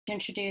to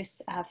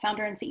introduce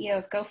founder and CEO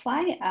of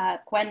GoFly,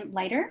 Gwen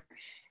Leiter,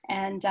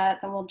 and then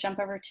we'll jump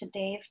over to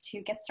Dave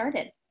to get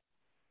started.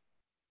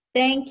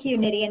 Thank you,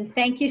 Nidhi, and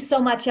thank you so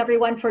much,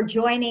 everyone, for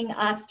joining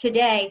us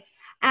today.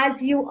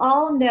 As you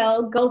all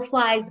know,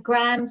 GoFly's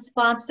grand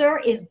sponsor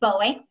is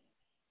Boeing.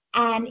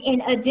 And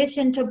in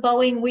addition to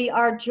Boeing, we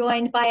are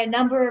joined by a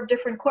number of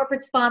different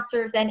corporate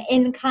sponsors and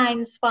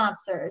in-kind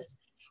sponsors.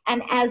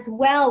 And as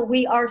well,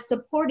 we are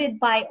supported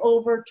by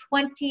over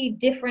 20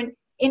 different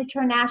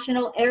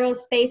international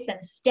aerospace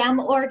and STEM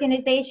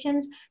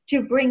organizations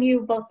to bring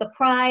you both the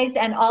prize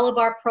and all of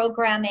our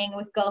programming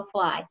with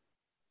GoFly.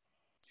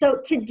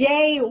 So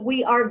today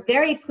we are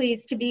very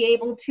pleased to be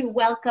able to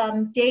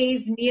welcome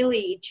Dave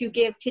Neely to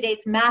give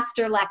today's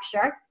master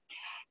lecture.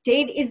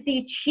 Dave is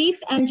the Chief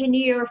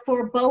Engineer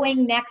for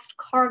Boeing Next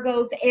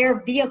Cargo's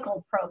Air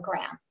Vehicle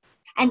Program.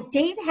 And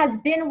Dave has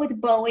been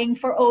with Boeing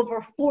for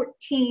over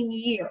 14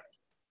 years.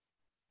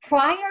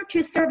 Prior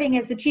to serving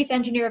as the Chief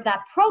Engineer of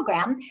that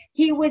program,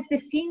 he was the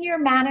Senior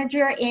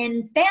Manager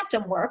in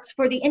Phantom Works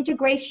for the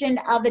integration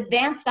of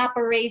advanced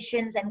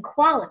operations and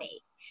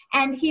quality.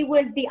 And he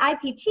was the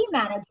IPT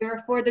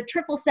Manager for the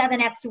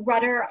 777X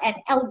rudder and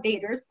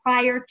elevators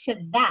prior to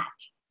that.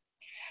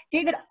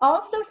 David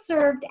also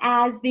served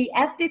as the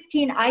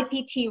F-15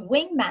 IPT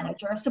Wing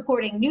Manager,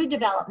 supporting new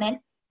development,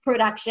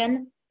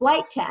 production,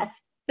 flight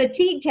tests,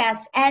 fatigue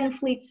test, and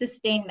fleet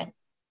sustainment.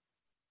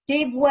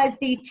 Dave was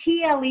the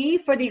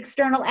TLE for the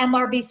external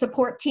MRB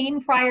support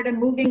team prior to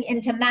moving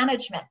into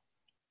management.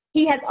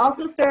 He has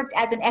also served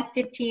as an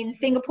F-15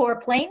 Singapore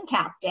plane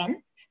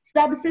captain,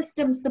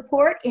 subsystem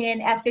support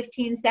in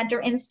F-15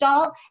 center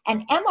install,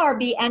 and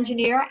MRB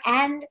engineer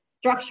and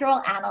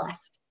structural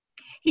analyst.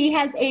 He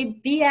has a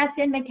BS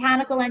in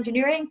mechanical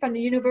engineering from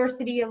the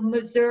University of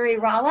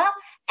Missouri-Rolla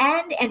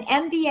and an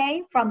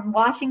MBA from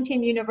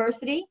Washington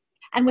University.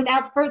 And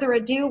without further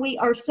ado, we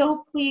are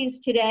so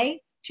pleased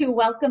today to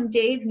welcome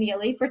Dave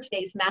Neely for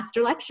today's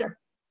master lecture.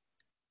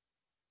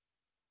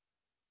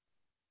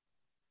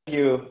 Thank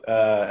you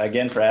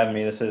again for having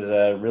me. This is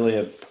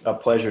really a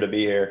pleasure to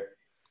be here.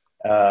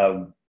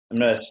 I'm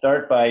going to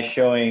start by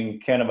showing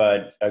kind of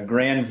a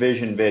grand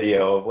vision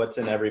video of what's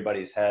in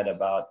everybody's head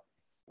about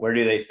where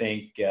do they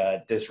think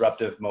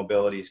disruptive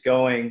mobility is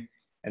going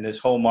and this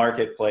whole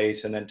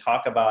marketplace, and then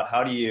talk about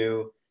how do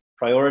you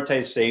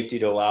prioritize safety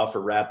to allow for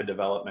rapid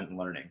development and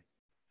learning.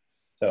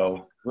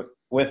 So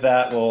with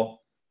that, we'll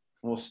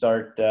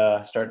start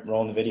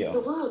rolling the video.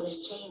 The world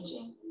is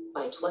changing.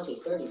 By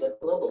 2030, the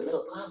global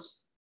middle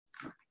class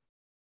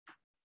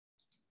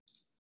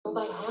will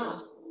by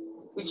half,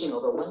 reaching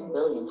over 1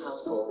 billion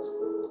households.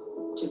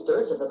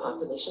 2/3 of the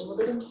population will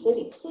live in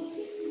cities.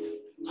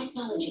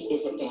 Technology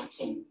is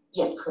advancing,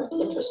 yet current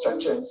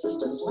infrastructure and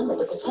systems limit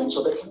the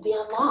potential that can be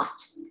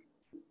unlocked.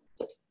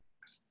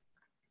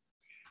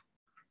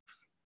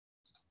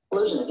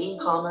 Explosion of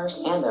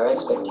e-commerce and their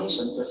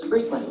expectations of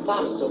frequent,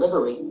 fast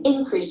delivery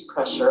increase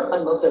pressure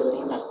on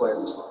mobility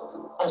networks.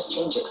 As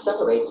change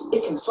accelerates,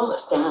 it can slow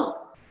us down.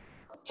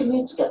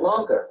 Commutes get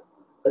longer.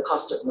 The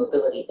cost of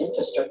mobility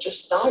infrastructure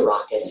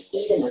skyrockets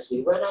even as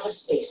we run out of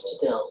space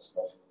to build.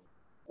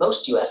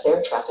 Most U.S.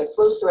 air traffic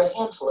flows through a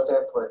handful of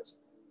airports,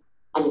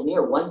 and a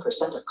mere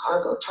 1% of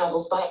cargo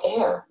travels by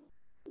air.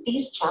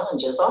 These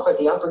challenges offer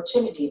the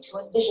opportunity to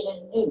envision a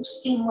new,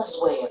 seamless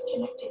way of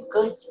connecting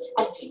goods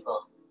and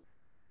people.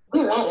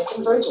 We're at a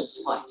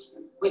convergence point.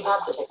 We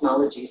have the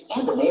technologies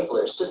and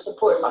enablers to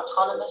support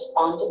autonomous,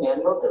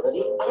 on-demand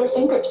mobility at our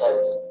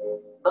fingertips.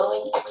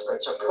 Boeing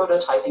experts are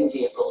prototyping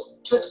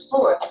vehicles to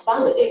explore and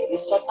validate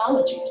these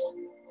technologies.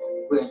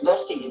 We're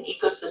investing in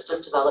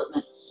ecosystem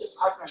development with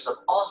partners of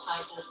all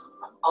sizes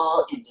from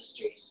all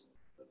industries.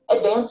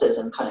 Advances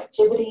in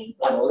connectivity,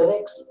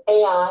 analytics,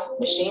 AI,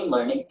 machine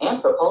learning,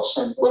 and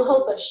propulsion will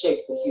help us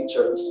shape the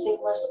future of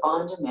seamless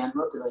on-demand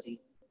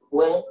mobility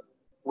when,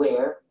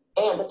 where,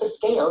 and at the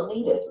scale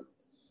needed.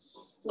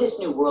 This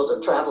new world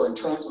of travel and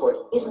transport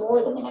is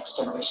more than the next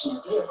generation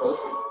of vehicles.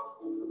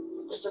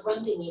 The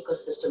surrounding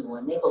ecosystem will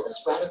enable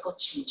this radical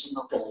change in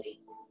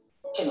mobility,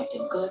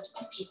 connecting goods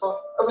and people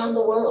around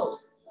the world,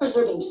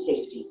 preserving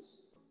safety,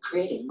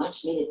 creating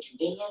much-needed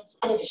convenience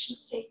and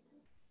efficiency.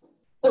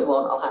 It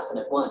won't all happen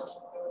at once.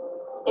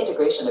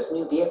 Integration of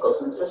new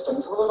vehicles and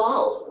systems will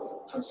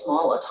evolve, from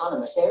small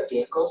autonomous air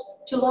vehicles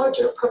to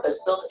larger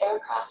purpose-built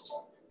aircraft.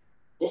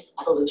 This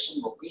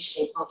evolution will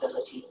reshape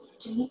mobility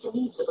to meet the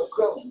needs of a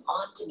growing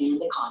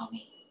on-demand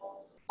economy.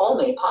 All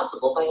made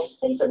possible by a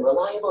safe and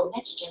reliable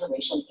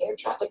next-generation air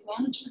traffic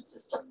management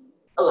system,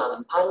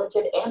 allowing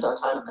piloted and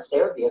autonomous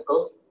air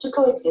vehicles to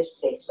coexist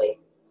safely.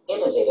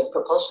 Innovative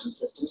propulsion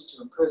systems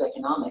to improve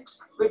economics,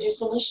 reduce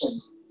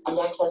emissions, and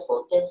access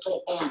both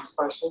densely and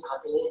sparsely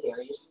populated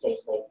areas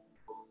safely.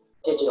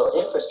 Digital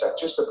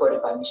infrastructure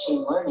supported by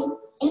machine learning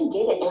and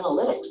data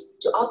analytics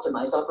to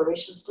optimize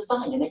operations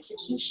design and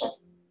execution.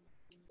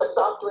 A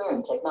software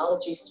and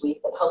technology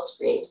suite that helps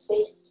create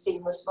safe,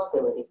 seamless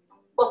mobility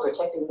while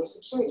protecting the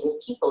security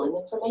of people and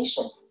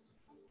information.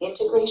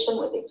 Integration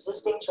with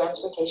existing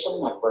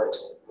transportation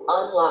networks,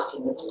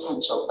 unlocking the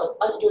potential of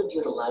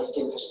underutilized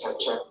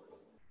infrastructure.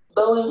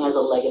 Boeing has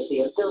a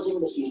legacy of building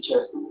the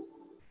future,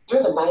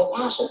 driven by a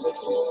passion for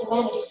taking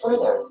humanity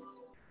further.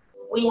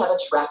 We have a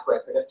track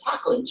record of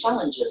tackling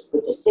challenges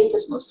with the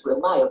safest, most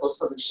reliable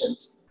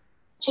solutions,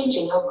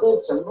 changing how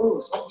goods are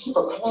moved and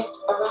people connect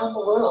around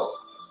the world.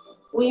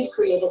 We've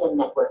created a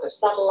network of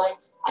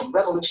satellites and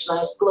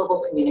revolutionized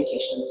global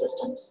communication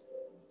systems.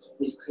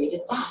 We've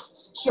created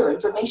vast, secure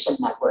information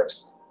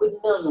networks with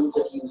millions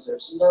of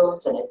users,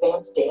 nodes, and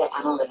advanced data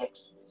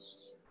analytics.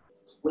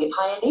 We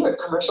pioneered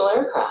commercial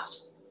aircraft,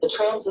 the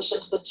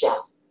transition to the jet,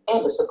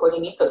 and a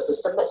supporting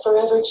ecosystem that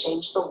forever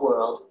changed the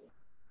world.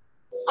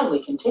 And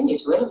we continue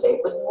to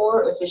innovate with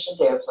more efficient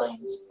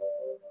airplanes.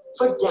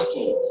 For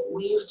decades,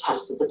 we've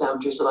tested the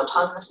boundaries of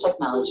autonomous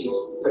technologies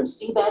from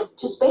seabed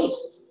to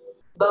space.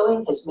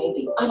 Boeing has made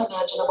the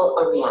unimaginable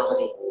a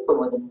reality for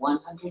more than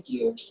 100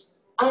 years.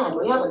 And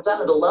we haven't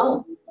done it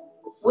alone.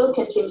 We'll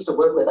continue to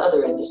work with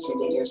other industry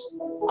leaders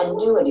and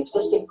new and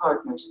existing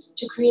partners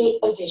to create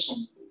a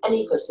vision, an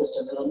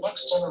ecosystem for the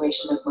next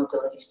generation of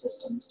mobility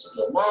systems to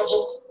be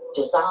imagined,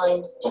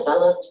 designed,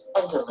 developed,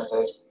 and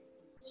delivered.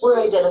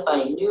 We're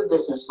identifying new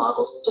business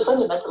models to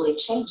fundamentally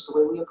change the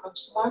way we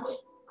approach the market.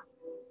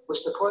 We're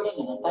supporting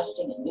and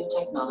investing in new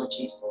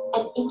technologies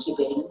and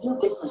incubating new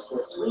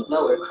businesses we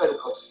know are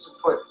critical to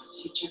support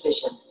this future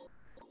vision,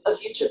 a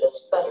future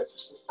that's better for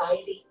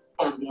society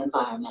and the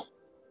environment.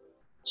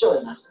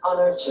 Join us on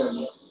our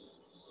journey.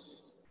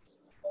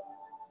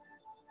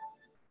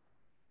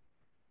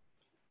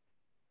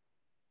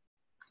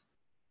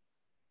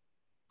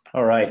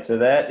 All right, so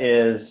that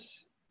is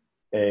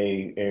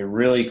a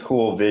really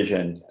cool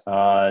vision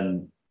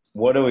on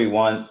what do we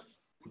want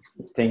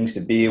things to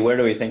be, where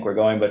do we think we're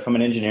going, but from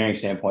an engineering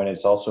standpoint,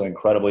 it's also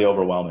incredibly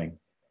overwhelming.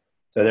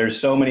 So there's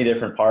so many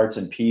different parts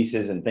and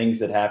pieces and things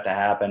that have to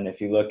happen.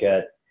 If you look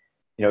at,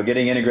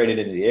 getting integrated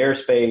into the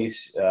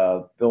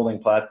airspace, building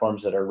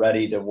platforms that are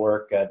ready to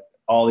work at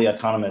all the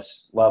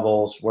autonomous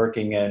levels,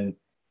 working in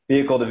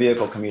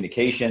vehicle-to-vehicle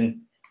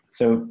communication.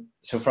 So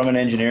from an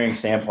engineering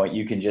standpoint,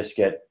 you can just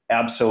get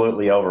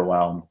absolutely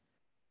overwhelmed.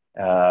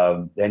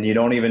 And you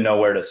don't even know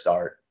where to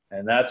start.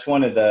 And that's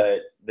one of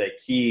the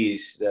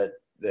keys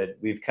that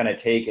we've kind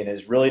of taken,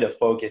 is really to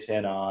focus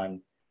in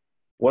on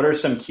what are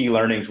some key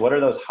learnings, what are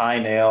those high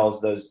nails,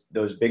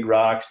 those big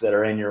rocks that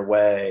are in your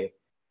way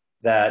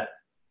that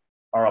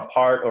are a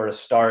part or a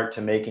start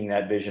to making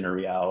that vision a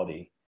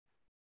reality.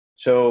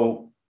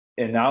 So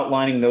in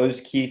outlining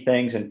those key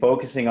things and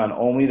focusing on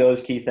only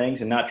those key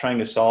things and not trying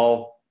to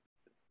solve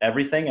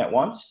everything at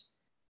once,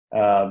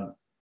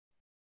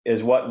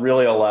 is what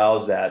really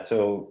allows that.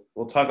 So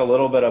we'll talk a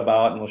little bit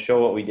about, and we'll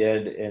show what we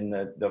did in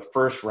the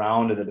first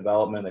round of the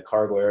development of the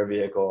cargo air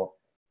vehicle.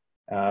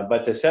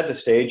 But to set the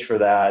stage for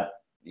that,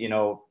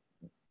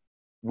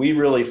 we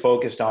really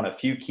focused on a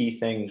few key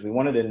things. We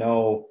wanted to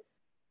know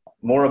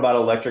more about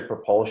electric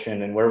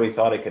propulsion and where we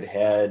thought it could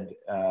head,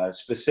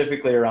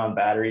 specifically around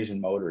batteries and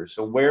motors.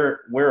 So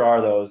where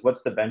are those?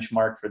 What's the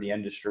benchmark for the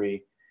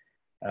industry?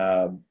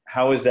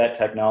 How is that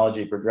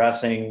technology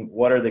progressing?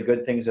 What are the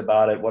good things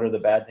about it? What are the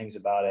bad things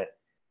about it?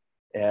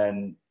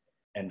 And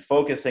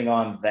focusing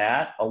on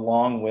that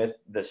along with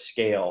the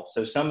scale.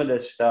 So some of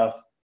this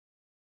stuff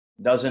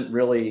doesn't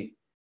really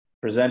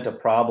present a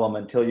problem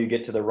until you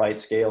get to the right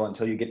scale,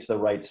 until you get to the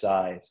right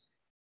size.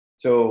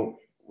 So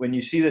when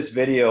you see this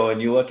video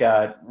and you look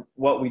at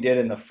what we did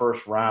in the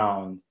first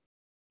round,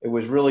 it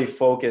was really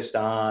focused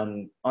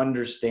on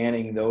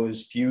understanding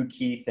those few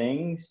key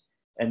things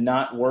and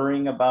not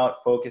worrying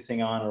about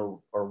focusing on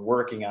or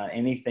working on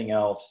anything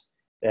else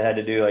that had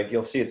to do, like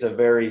you'll see, it's a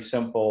very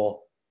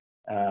simple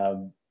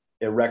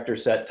erector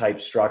set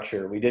type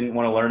structure. We didn't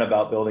want to learn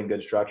about building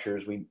good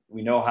structures. We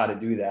know how to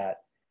do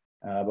that,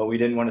 but we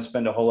didn't want to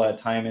spend a whole lot of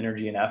time,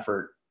 energy, and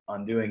effort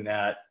on doing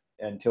that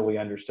until we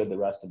understood the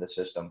rest of the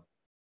system.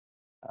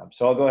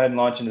 So I'll go ahead and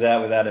launch into that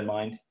with that in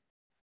mind.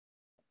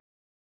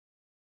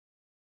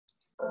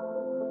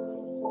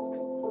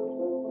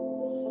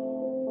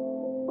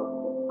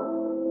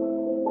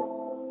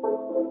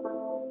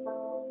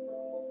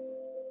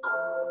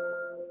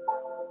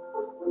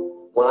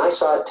 When I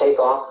saw it take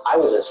off, I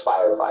was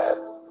inspired by it.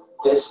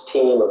 This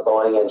team of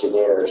Boeing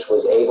engineers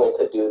was able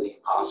to do the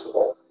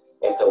impossible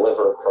and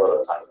deliver a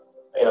prototype.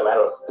 In a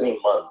matter of 3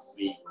 months,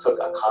 we took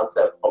a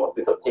concept from a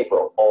piece of paper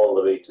all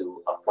the way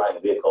to a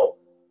flying vehicle.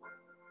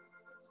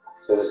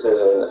 So this is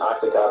an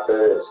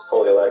octocopter. It's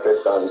fully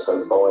electric on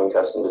some Boeing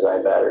custom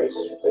designed batteries.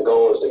 The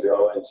goal is to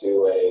grow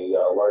into a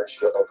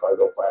large-scale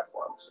cargo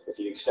platform. If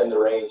you extend the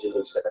range and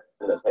you extend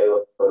the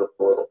payload a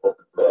little bit,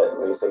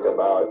 when you think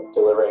about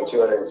delivering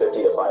 250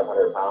 to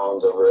 500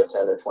 pounds over a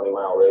 10 or 20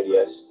 mile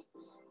radius,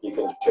 you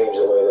can change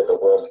the way that the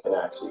world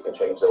connects. You can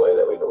change the way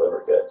that we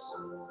deliver goods.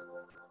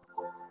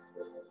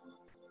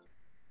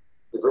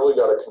 We've really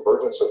got a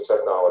convergence of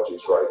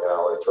technologies right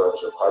now in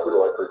terms of hybrid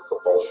electric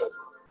propulsion,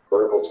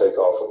 vertical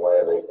takeoff and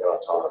landing, and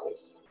autonomy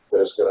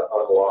that is going to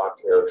unlock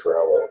air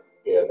travel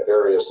in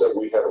areas that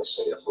we haven't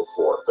seen it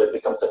before. So it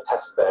becomes a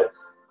test bed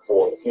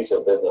for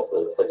future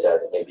businesses, such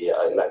as maybe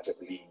an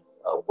electrically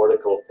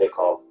vertical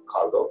takeoff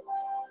cargo.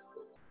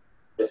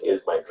 This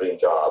is my dream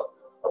job.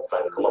 of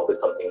trying to come up with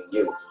something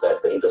new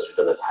that the industry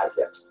doesn't have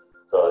yet.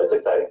 So it's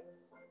exciting.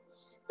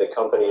 The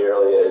company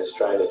really is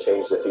trying to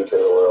change the future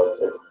of the world.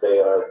 They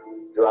are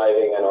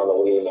driving and on the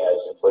leading edge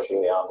and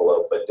pushing the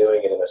envelope, but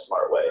doing it in a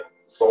smart way.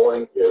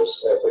 Boeing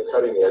is at the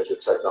cutting edge of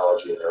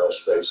technology in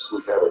aerospace.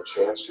 We have a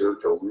chance here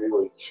to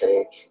really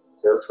change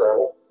air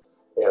travel,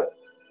 and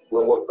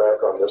we'll look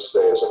back on this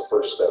day as a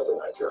first step in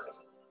that journey.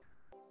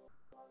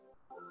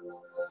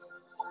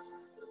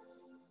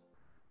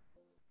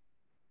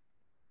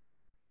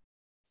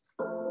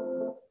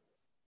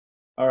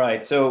 All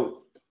right, so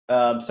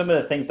some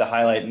of the things to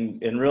highlight,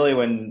 and really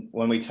when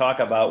we talk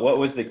about what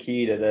was the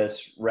key to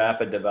this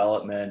rapid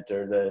development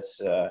or this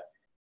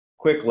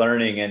quick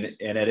learning, and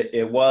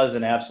it was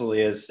and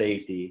absolutely is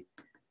safety.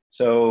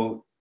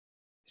 So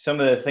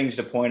some of the things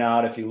to point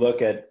out, if you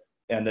look at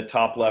in the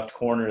top left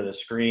corner of the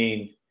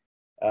screen,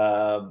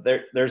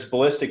 there's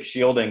ballistic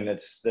shielding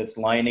that's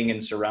lining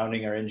and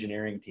surrounding our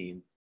engineering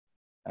team.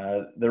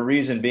 The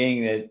reason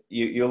being that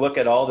you look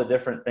at all the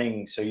different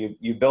things, so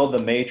you build the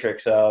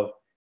matrix of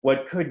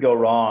what could go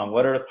wrong,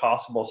 what are the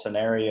possible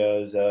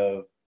scenarios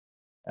of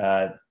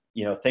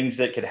things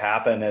that could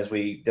happen as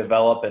we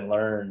develop and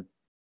learn.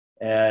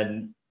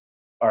 And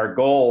our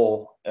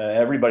goal,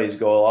 everybody's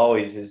goal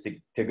always is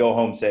to go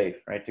home safe,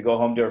 right? To go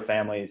home to our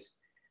families,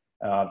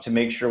 to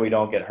make sure we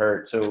don't get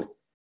hurt. So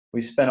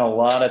we spent a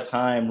lot of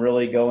time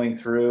really going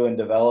through and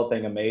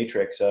developing a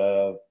matrix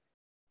of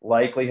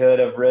likelihood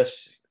of risk,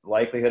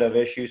 likelihood of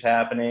issues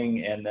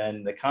happening, and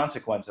then the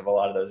consequence of a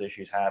lot of those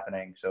issues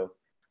happening. So,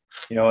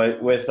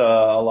 with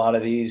a lot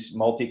of these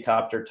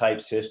multi-copter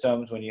type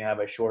systems, when you have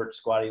a short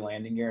squatty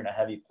landing gear and a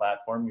heavy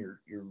platform, you're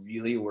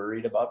really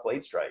worried about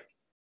blade strike,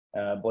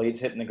 blades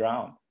hitting the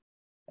ground.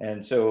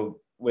 And so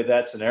with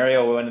that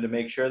scenario, we wanted to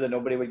make sure that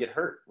nobody would get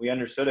hurt. We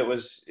understood it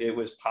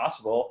was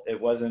possible. It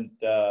wasn't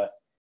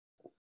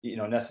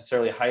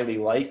necessarily highly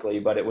likely,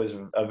 but it was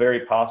a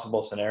very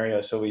possible scenario.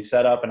 So we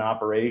set up an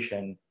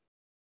operation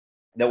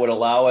that would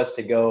allow us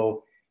to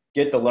go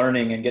get the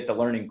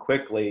learning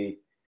quickly,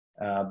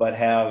 but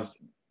have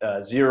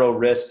zero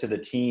risk to the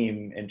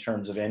team in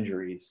terms of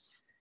injuries.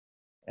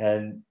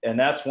 And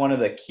that's one of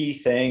the key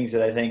things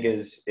that I think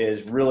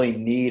is really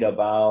neat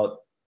about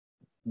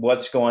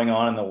what's going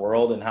on in the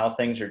world and how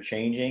things are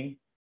changing.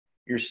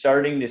 You're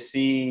starting to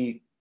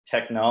see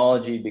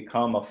technology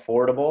become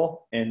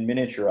affordable and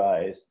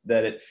miniaturized,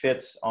 that it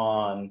fits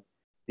on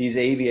these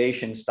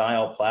aviation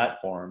style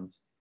platforms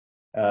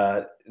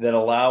that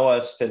allow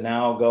us to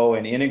now go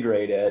and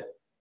integrate it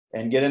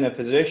and get in a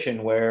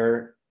position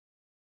where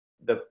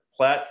the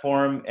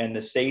platform and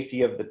the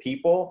safety of the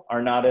people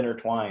are not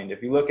intertwined.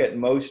 If you look at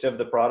most of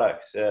the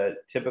products,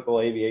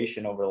 typical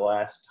aviation over the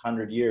last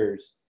 100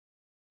 years,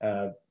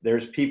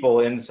 there's people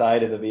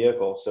inside of the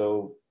vehicle.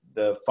 So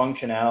the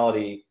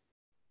functionality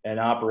and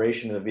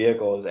operation of the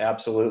vehicle is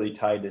absolutely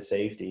tied to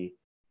safety.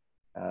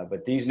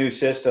 But these new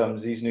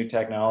systems, these new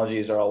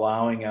technologies are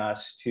allowing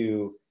us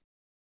to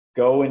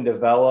go and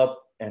develop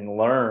and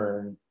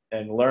learn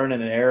in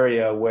an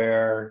area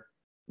where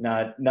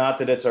not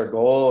that it's our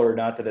goal or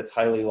not that it's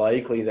highly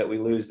likely that we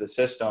lose the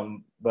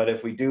system, but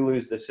if we do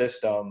lose the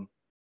system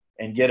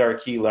and get our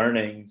key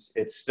learnings,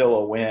 it's still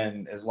a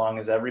win as long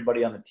as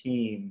everybody on the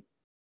team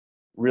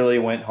really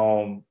went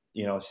home,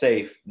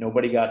 safe.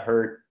 Nobody got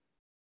hurt.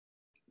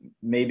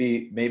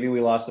 Maybe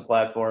we lost the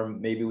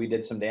platform. Maybe we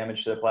did some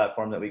damage to the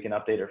platform that we can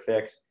update or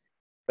fix.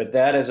 But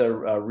that is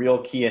a real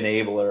key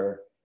enabler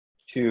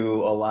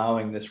to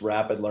allowing this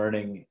rapid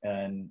learning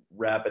and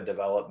rapid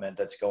development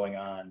that's going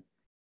on.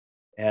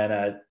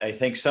 And I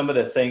think some of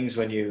the things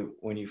when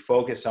you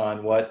focus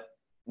on what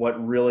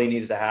really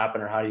needs to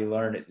happen or how do you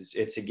learn,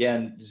 it's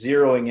again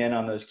zeroing in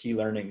on those key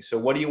learnings. So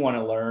what do you want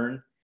to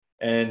learn?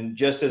 And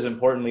just as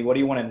importantly, what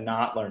do you want to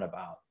not learn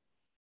about?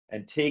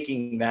 And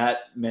taking that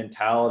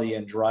mentality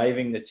and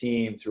driving the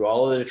team through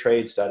all of the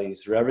trade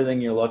studies, through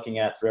everything you're looking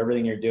at, through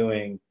everything you're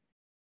doing.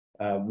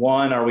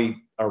 One, are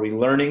we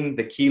learning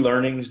the key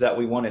learnings that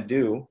we want to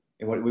do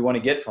and what we want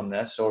to get from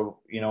this? So,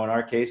 in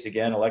our case,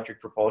 again, electric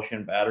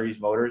propulsion, batteries,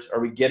 motors, are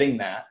we getting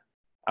that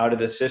out of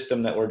the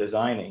system that we're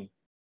designing?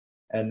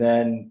 And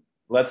then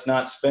let's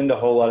not spend a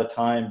whole lot of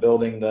time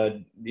building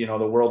the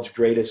world's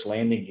greatest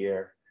landing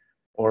gear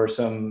or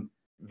some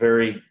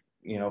very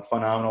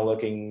phenomenal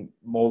looking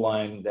mold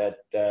line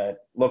that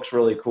looks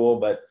really cool,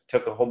 but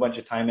took a whole bunch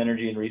of time,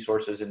 energy, and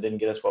resources and didn't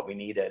get us what we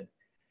needed.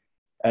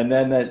 And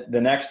then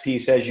the next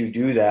piece, as you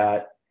do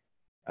that,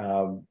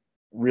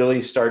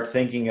 really start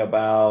thinking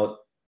about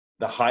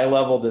the high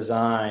level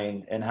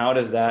design and how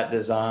does that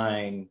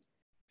design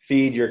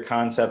feed your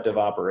concept of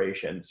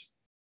operations.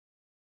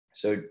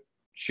 So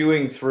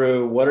chewing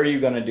through what are you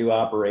going to do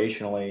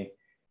operationally,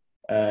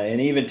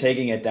 and even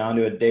taking it down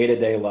to a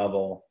day-to-day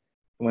level.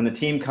 When the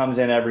team comes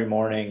in every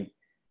morning,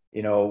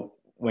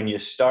 when you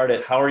start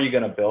it, how are you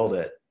going to build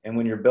it? And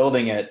when you're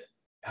building it,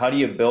 how do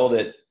you build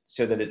it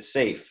so that it's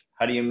safe?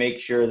 How do you make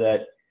sure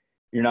that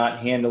you're not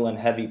handling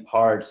heavy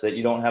parts, that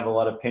you don't have a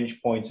lot of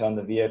pinch points on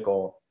the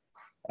vehicle,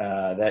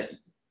 that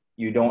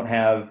you don't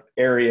have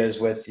areas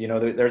with,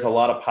 there's a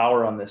lot of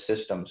power on this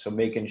system. So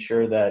making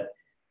sure that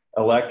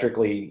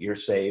electrically you're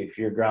safe,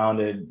 you're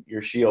grounded,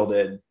 you're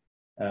shielded,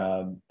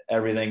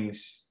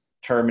 everything's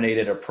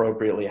terminated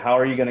appropriately. How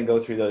are you going to go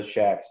through those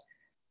checks?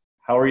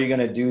 How are you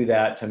going to do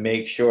that to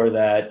make sure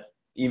that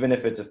even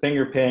if it's a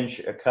finger pinch,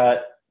 a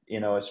cut,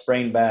 a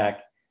sprained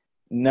back,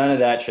 none of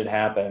that should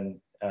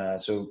happen.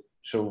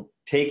 So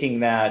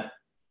taking that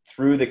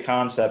through the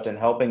concept and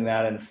helping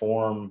that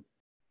inform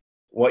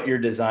what your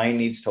design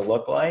needs to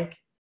look like.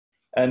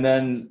 And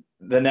then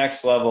the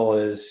next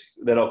level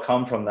that'll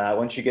come from that.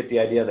 Once you get the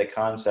idea of the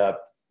concept,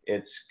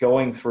 it's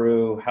going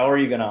through how are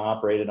you going to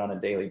operate it on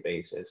a daily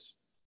basis.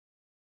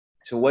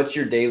 So what's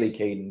your daily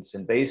cadence?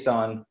 And based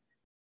on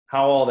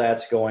how all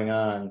that's going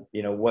on,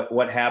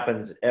 what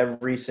happens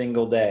every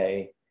single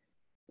day,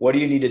 what do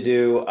you need to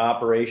do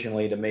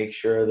operationally to make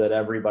sure that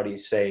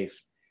everybody's safe?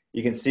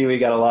 You can see we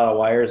got a lot of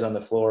wires on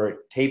the floor,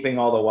 taping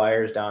all the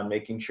wires down,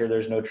 making sure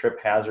there's no trip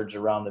hazards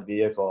around the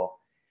vehicle.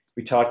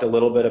 We talked a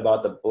little bit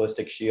about the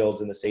ballistic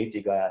shields and the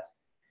safety glass.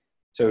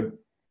 So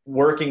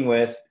working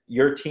with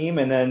your team,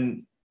 and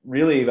then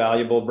really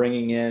valuable,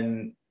 bringing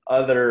in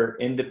other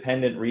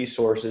independent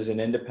resources and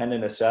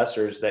independent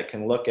assessors that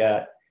can look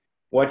at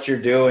what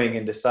you're doing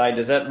and decide,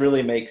 does that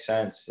really make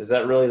sense? Is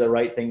that really the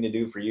right thing to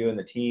do for you and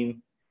the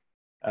team?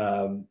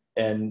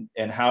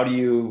 And how do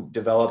you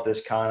develop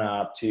this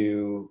ConOp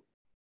to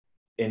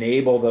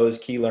enable those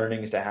key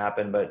learnings to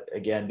happen, but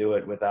again, do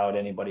it without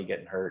anybody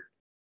getting hurt?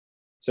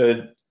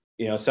 So,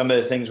 some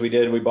of the things we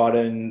did, we brought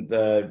in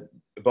the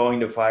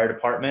Boeing Fire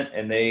Department,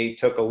 and they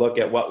took a look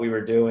at what we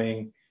were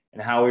doing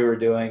and how we were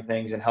doing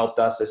things and helped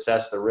us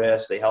assess the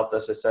risks. They helped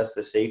us assess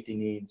the safety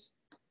needs.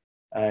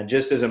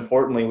 Just as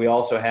importantly, we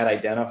also had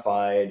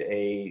identified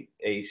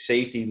a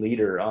safety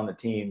leader on the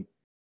team.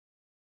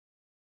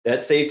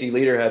 That safety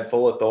leader had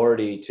full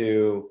authority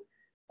to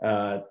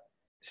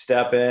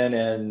step in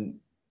and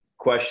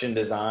question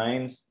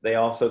designs. They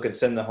also could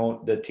send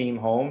the team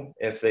home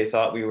if they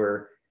thought we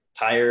were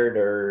tired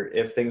or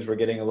if things were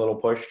getting a little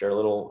pushed or a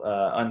little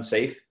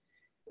unsafe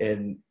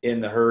in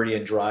the hurry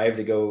and drive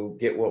to go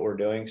get what we're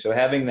doing. So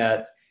having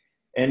that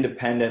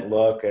independent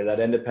look or that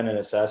independent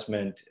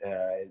assessment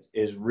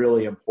is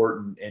really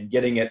important, and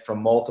getting it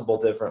from multiple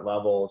different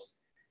levels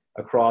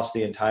across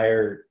the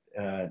entire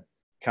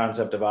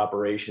concept of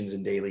operations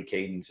and daily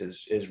cadence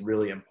is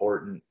really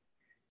important.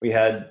 We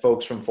had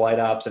folks from flight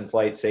ops and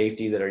flight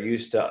safety that are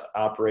used to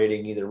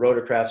operating either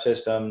rotorcraft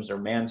systems or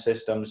manned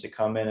systems to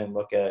come in and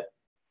look at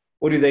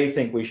what do they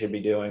think we should be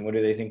doing, what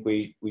do they think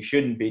we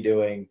shouldn't be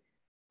doing,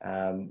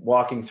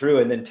 walking through,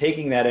 and then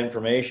taking that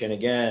information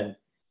again.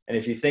 And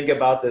if you think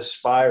about this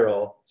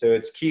spiral, so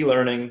it's key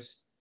learnings,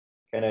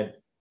 kind of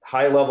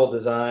high level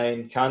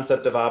design,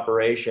 concept of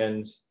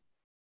operations,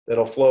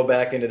 that'll flow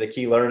back into the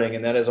key learning,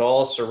 and that is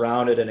all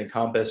surrounded and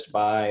encompassed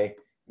by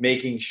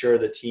making sure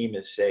the team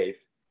is safe.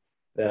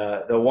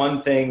 The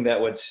one thing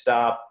that would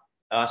stop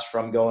us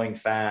from going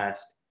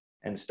fast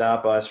and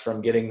stop us from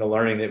getting the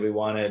learning that we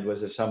wanted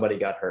was if somebody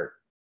got hurt.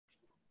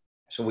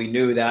 So we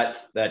knew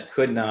that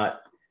could not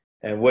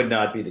and would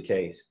not be the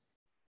case.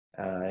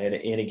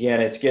 And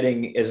again, it's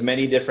getting as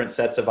many different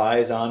sets of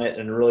eyes on it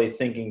and really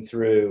thinking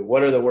through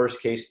what are the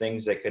worst case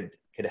things that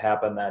could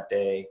happen that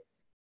day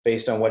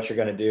based on what you're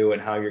going to do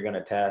and how you're going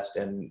to test,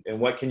 and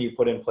what can you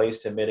put in place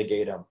to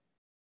mitigate them.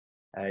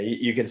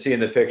 You can see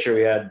in the picture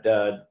we had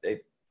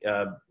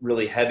a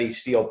really heavy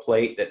steel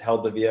plate that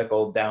held the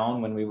vehicle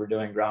down when we were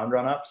doing ground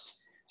run-ups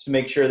to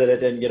make sure that it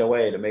didn't get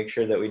away, to make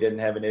sure that we didn't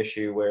have an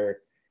issue where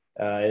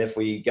if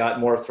we got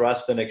more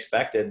thrust than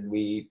expected,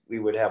 we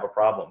would have a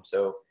problem.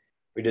 So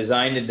we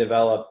designed and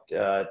developed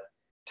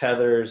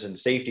tethers and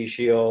safety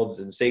shields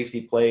and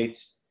safety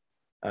plates,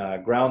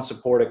 ground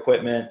support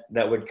equipment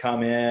that would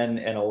come in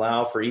and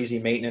allow for easy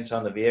maintenance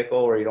on the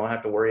vehicle where you don't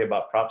have to worry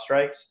about prop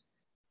strikes.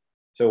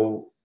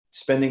 So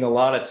spending a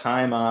lot of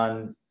time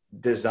on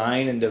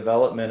design and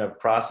development of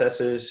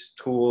processes,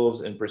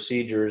 tools, and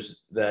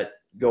procedures that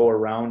go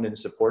around and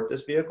support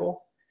this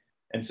vehicle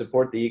and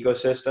support the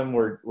ecosystem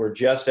were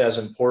just as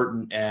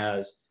important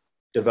as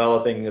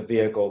developing the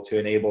vehicle to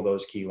enable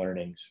those key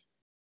learnings.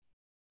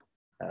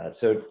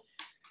 So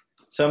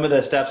some of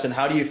the steps, and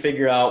how do you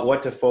figure out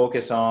what to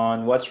focus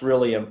on, what's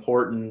really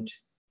important,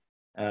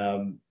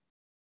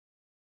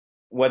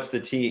 what's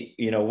the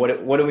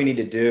what do we need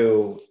to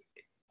do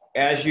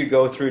as you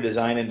go through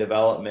design and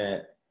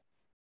development,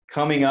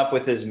 coming up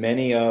with as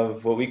many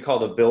of what we call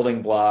the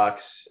building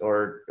blocks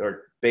or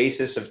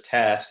basis of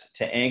test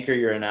to anchor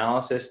your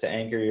analysis, to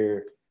anchor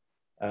your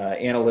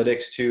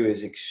analytics to,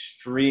 is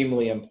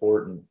extremely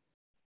important.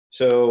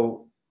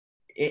 So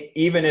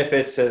even if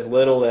it's as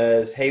little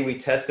as, hey, we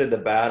tested the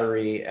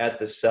battery at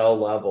the cell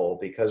level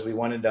because we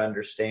wanted to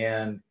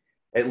understand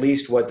at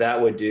least what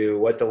that would do,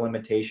 what the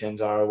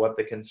limitations are, what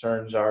the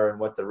concerns are, and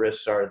what the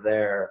risks are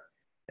there,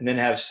 and then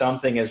have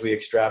something as we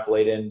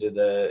extrapolate into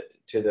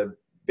the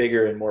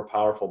bigger and more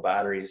powerful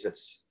batteries.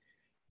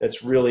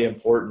 That's really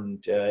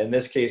important. In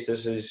this case,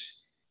 this is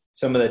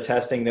some of the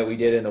testing that we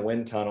did in the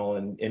wind tunnel,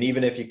 and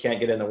even if you can't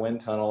get in the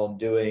wind tunnel,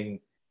 doing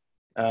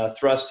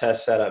thrust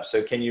test setup.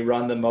 So can you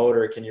run the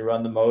motor? Can you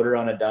run the motor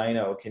on a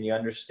dyno? Can you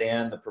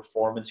understand the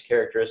performance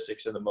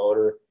characteristics of the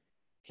motor?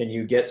 Can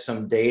you get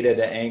some data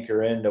to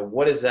anchor into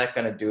what is that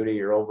going to do to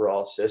your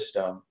overall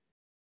system?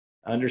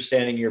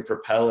 Understanding your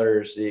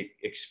propellers, the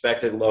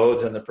expected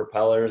loads on the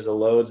propellers, the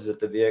loads that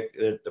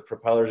the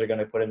propellers are going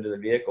to put into the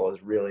vehicle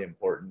is really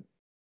important.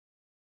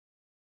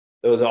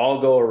 Those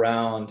all go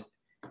around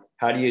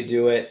how do you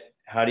do it,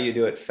 how do you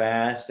do it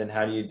fast, and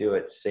how do you do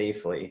it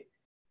safely.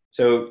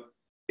 So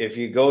if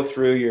you go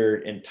through your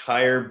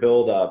entire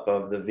buildup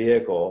of the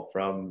vehicle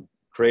from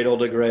cradle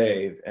to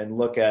grave and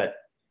look at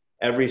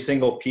every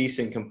single piece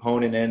and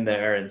component in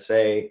there and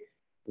say,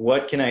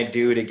 what can I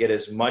do to get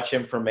as much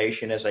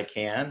information as I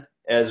can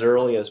as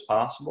early as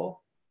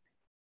possible?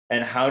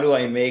 And how do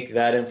I make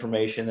that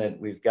information that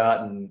we've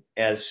gotten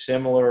as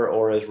similar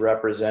or as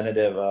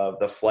representative of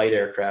the flight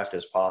aircraft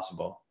as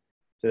possible?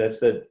 So that's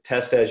the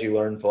test as you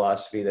learn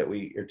philosophy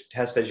or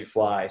test as you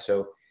fly.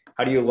 So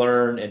how do you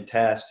learn and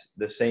test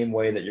the same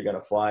way that you're going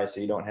to fly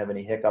so you don't have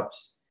any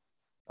hiccups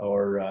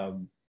or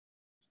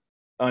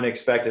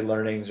unexpected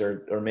learnings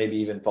or maybe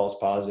even false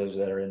positives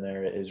that are in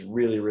there is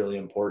really, really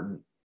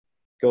important.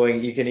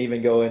 You can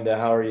even go into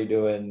how are you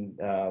doing,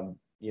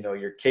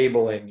 your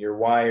cabling, your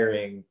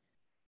wiring,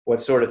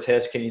 what sort of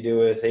tests can you do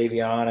with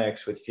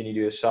avionics, what can you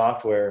do with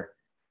software.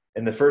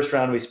 In the first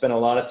round, we spent a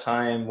lot of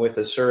time with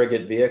a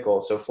surrogate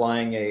vehicle, so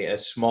flying a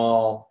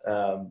small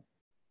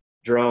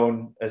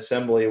drone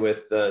assembly with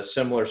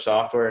similar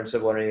software and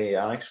similar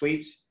avionics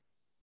suites,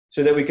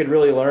 so that we could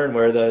really learn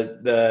where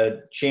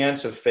the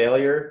chance of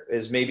failure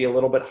is maybe a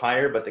little bit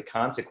higher, but the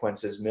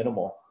consequence is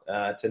minimal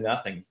to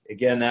nothing.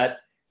 Again,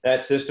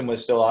 that system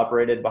was still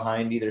operated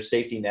behind either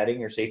safety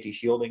netting or safety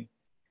shielding,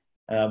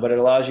 but it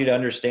allows you to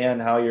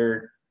understand how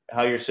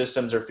your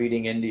systems are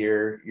feeding into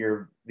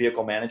your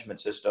vehicle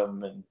management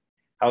system and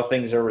how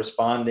things are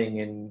responding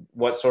and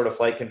what sort of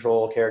flight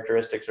control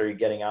characteristics are you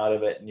getting out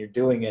of it. And you're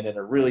doing it in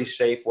a really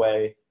safe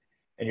way,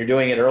 and you're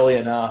doing it early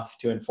enough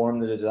to inform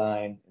the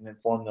design and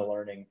inform the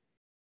learning.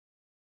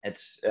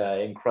 It's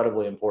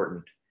incredibly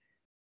important.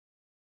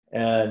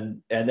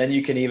 And then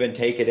you can even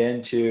take it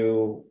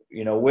into,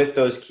 with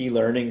those key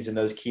learnings and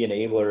those key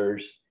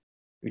enablers.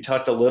 We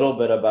talked a little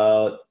bit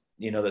about,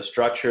 the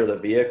structure of the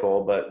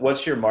vehicle, but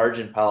what's your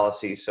margin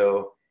policy?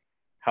 So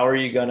how are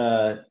you going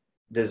to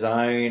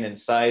design and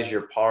size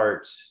your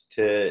parts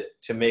to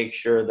make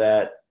sure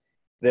that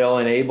they'll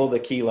enable the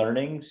key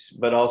learnings,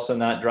 but also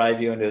not drive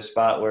you into a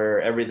spot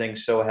where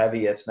everything's so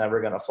heavy it's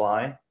never going to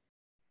fly?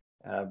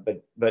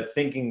 But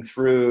thinking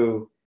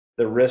through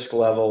the risk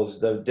levels,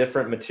 the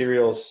different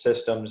material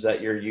systems that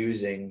you're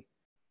using.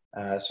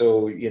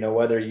 So,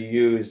 whether you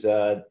use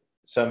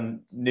some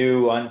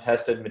new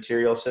untested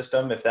material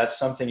system, if that's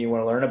something you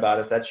want to learn about,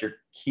 if that's your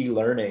key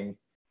learning,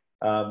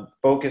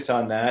 focus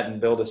on that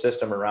and build a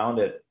system around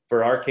it.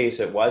 For our case,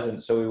 it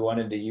wasn't. So we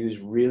wanted to use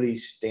really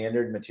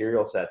standard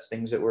material sets,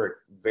 things that we're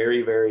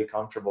very, very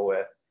comfortable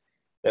with,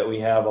 that we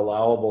have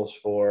allowables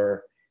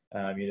for,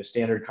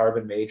 standard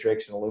carbon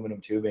matrix and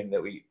aluminum tubing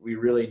that we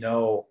really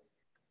know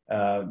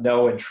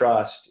and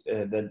trust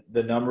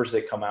the numbers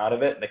that come out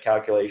of it and the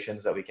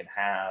calculations that we can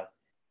have.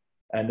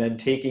 And then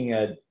taking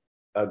a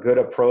good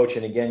approach,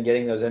 and again,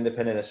 getting those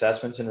independent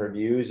assessments and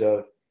reviews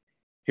of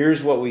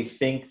here's what we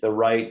think the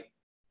right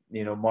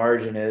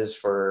margin is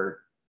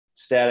for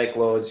static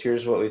loads.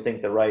 Here's what we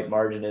think the right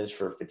margin is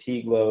for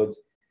fatigue loads.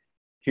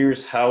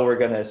 Here's how we're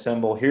going to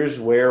assemble. Here's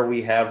where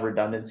we have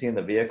redundancy in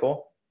the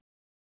vehicle,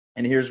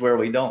 and here's where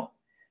we don't.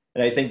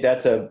 And I think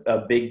that's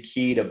a big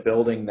key to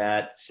building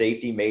that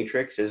safety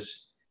matrix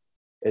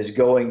is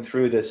going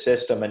through the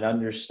system and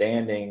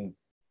understanding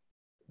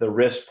the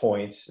risk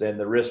points and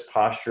the risk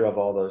posture of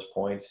all those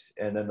points,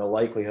 and then the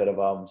likelihood of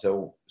them.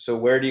 So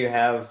where do you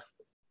have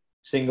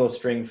single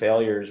string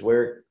failures?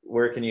 Where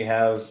can you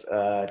have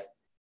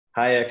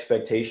high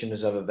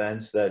expectations of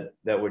events that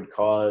would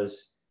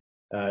cause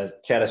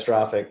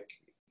catastrophic,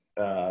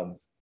 a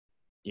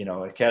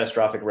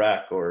catastrophic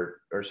wreck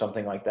or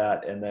something like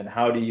that? And then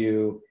how do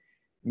you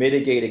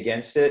mitigate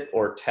against it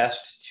or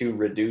test to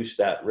reduce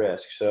that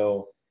risk?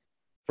 So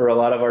for a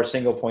lot of our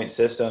single point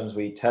systems,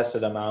 we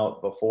tested them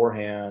out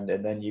beforehand,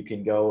 and then you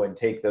can go and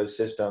take those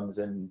systems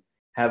and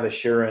have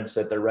assurance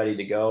that they're ready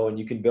to go. And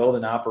you can build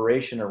an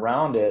operation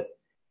around it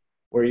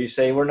where you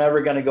say, we're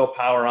never going to go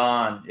power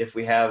on if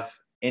we have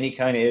any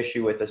kind of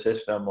issue with the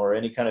system or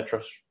any kind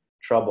of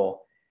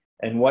trouble.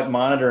 And what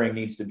monitoring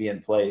needs to be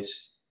in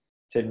place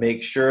to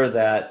make sure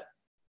that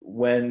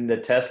when the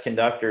test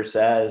conductor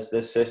says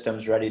this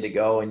system's ready to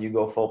go and you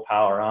go full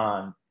power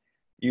on,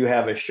 you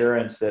have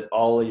assurance that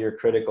all of your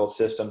critical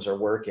systems are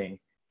working.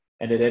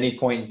 And at any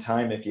point in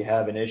time, if you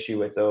have an issue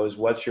with those,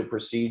 what's your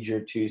procedure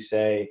to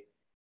say,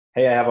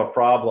 hey, I have a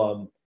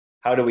problem.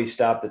 How do we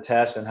stop the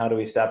test, and how do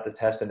we stop the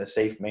test in a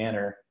safe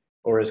manner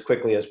or as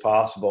quickly as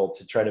possible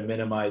to try to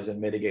minimize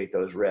and mitigate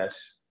those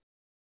risks?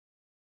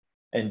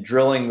 And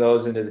drilling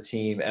those into the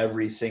team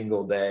every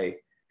single day.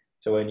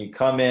 So when you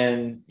come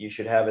in, you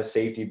should have a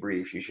safety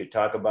brief. You should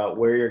talk about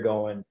where you're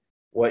going,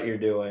 what you're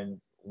doing,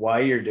 why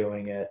you're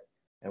doing it,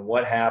 and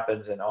what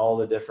happens in all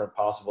the different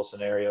possible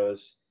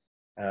scenarios,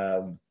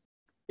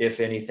 if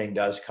anything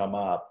does come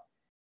up.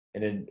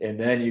 And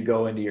then you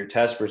go into your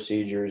test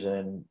procedures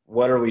and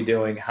what are we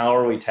doing? How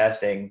are we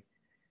testing?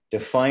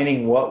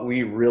 Defining what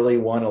we really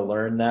want to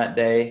learn that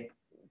day.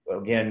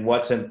 Again,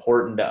 what's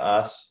important to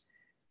us?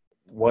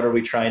 What are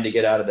we trying to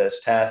get out of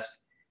this test?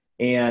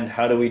 And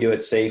how do we do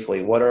it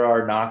safely? What are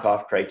our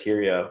knockoff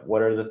criteria?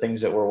 What are the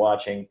things that we're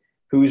watching?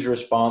 Who's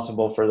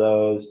responsible for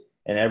those?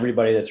 And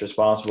everybody that's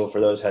responsible for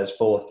those has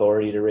full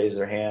authority to raise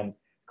their hand,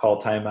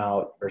 call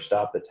timeout, or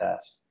stop the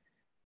test.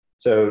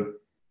 So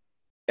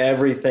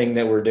everything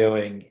that we're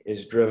doing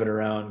is driven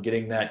around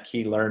getting that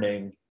key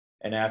learning.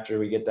 And after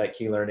we get that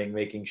key learning,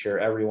 making sure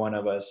every one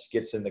of us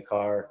gets in the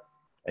car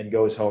and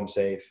goes home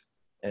safe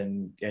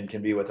and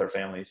can be with our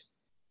families.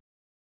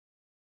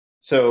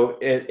 So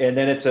and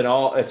then it's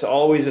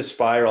always a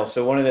spiral.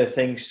 So one of the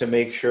things to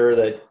make sure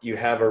that you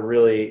have a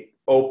really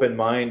open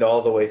mind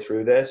all the way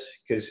through this,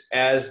 because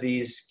as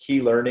these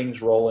key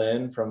learnings roll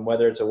in from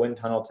whether it's a wind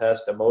tunnel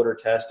test, a motor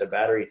test, a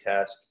battery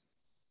test,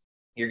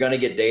 you're going to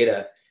get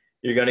data,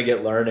 you're going to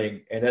get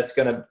learning, and that's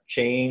going to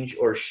change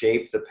or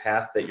shape the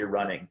path that you're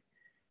running.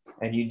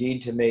 And you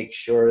need to make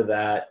sure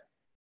that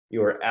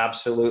you are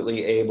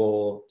absolutely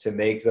able to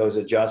make those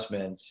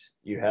adjustments.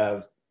 You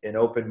have an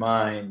open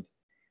mind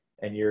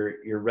and you're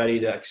ready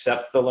to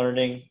accept the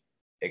learning,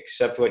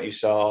 accept what you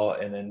saw,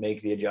 and then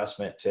make the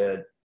adjustment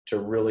to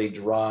really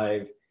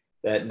drive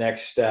that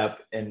next step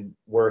and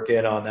work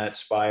in on that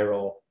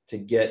spiral to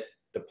get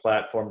the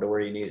platform to where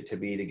you need it to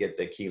be to get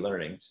the key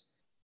learnings.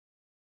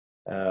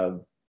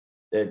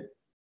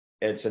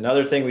 It's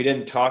another thing we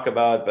didn't talk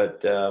about,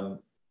 but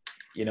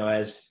you know,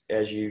 as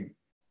you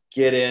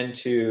get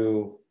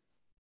into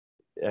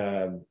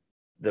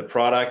the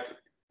product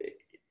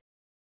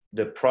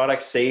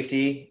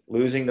safety,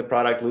 losing the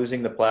product,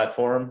 losing the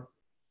platform,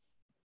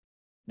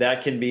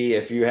 that can be,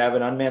 if you have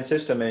an unmanned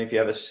system and if you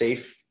have a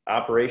safe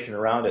operation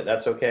around it,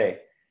 that's okay.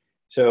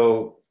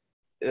 So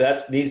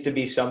that needs to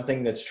be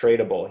something that's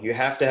tradable. You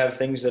have to have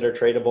things that are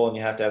tradable, and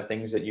you have to have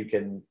things that you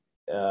can,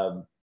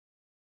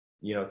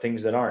 you know,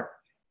 things that aren't.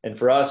 And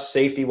for us,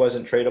 safety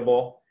wasn't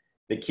tradable.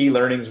 The key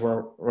learnings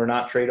were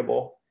not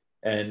tradable,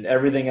 and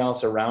everything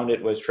else around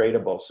it was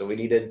tradable. So we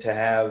needed to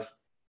have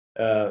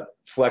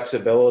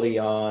flexibility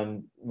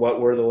on what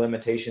were the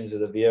limitations of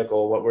the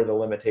vehicle, what were the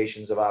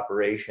limitations of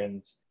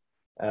operations,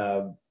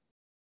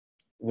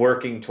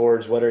 working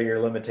towards what are your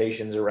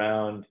limitations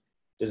around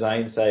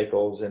design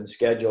cycles and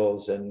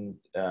schedules, and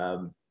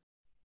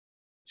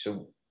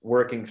so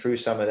working through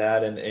some of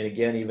that, and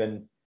again,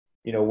 even,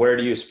 you know, where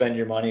do you spend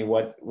your money,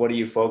 what do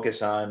you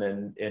focus on,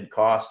 and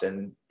cost,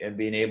 and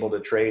being able to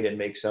trade and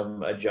make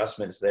some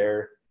adjustments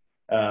there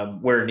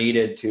where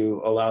needed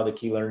to allow the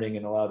key learning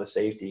and allow the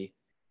safety,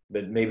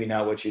 but maybe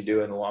not what you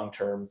do in the long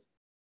term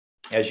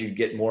as you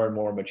get more and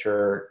more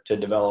mature to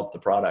develop the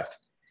product.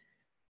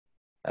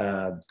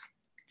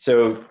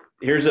 So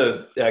here's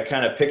a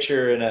kind of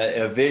picture and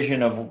a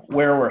vision of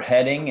where we're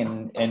heading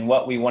and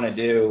what we want to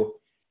do.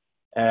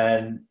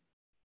 And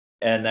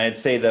I'd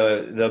say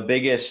the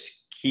biggest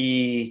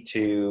key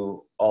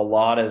to a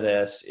lot of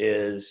this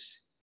is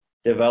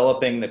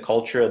developing the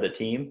culture of the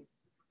team,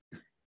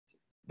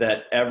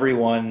 that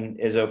everyone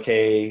is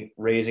okay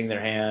raising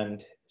their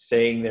hand,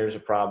 saying there's a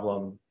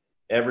problem.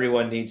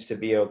 Everyone needs to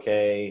be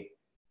okay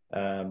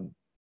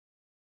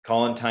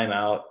calling time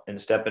out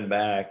and stepping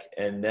back.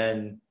 And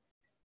then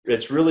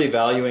it's really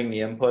valuing the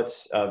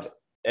inputs of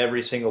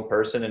every single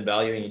person and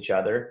valuing each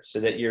other, so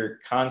that you're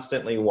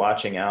constantly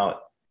watching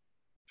out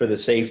for the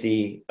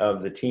safety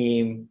of the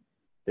team,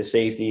 the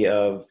safety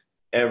of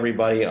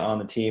everybody on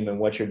the team, and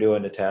what you're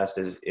doing to test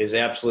is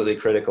absolutely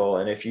critical.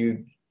 And if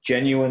you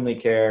genuinely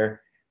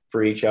care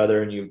for each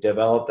other and you've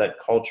developed that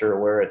culture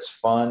where it's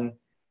fun,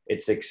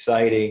 it's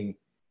exciting,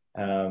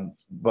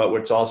 but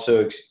it's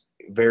also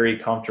very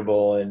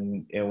comfortable,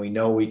 and we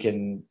know we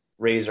can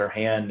raise our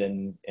hand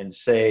and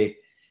say,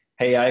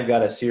 hey, I've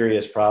got a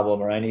serious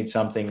problem, or I need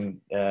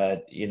something,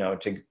 you know,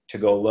 to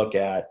go look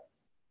at.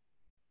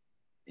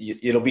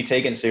 It'll be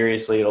taken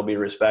seriously, it'll be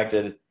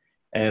respected,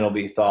 and it'll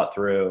be thought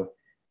through.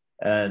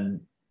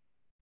 And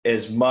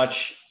as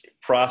much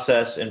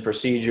process and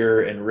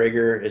procedure and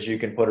rigor as you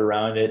can put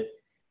around it,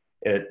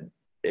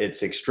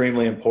 it's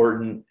extremely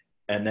important.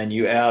 And then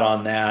you add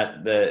on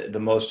that the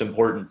most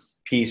important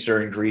piece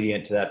or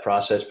ingredient to that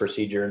process,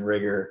 procedure, and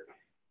rigor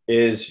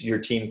is your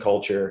team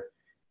culture.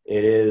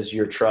 It is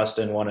your trust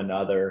in one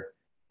another.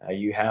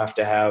 You have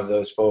to have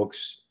those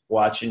folks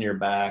watching your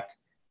back,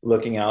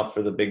 looking out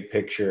for the big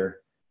picture,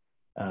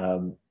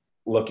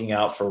 looking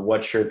out for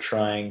what you're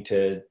trying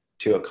to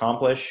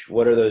accomplish.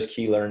 What are those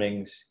key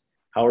learnings?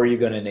 How are you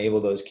going to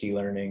enable those key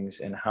learnings?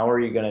 And how are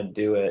you going to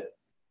do it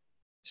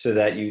so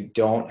that you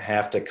don't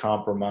have to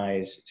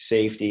compromise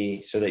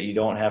safety, so that you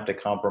don't have to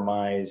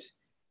compromise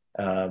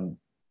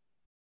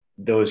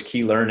those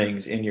key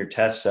learnings in your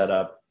test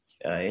setup,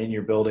 in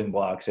your building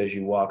blocks as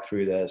you walk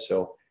through this.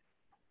 So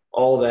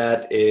all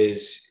that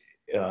is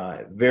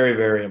very,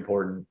 very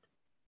important.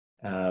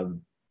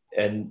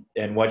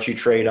 and what you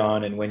trade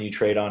on and when you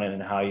trade on it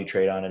and how you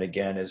trade on it,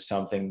 again, is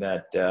something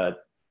that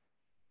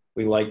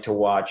we like to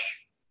watch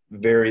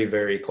very,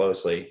 very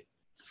closely.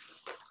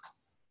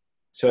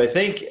 So I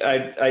think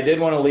I did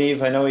want to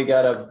leave. I know we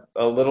got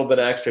a little bit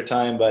of extra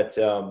time, but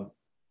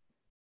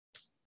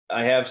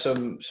I have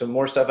some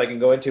more stuff I can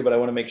go into, but I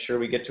want to make sure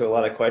we get to a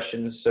lot of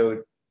questions.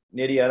 So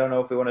Nidhi, I don't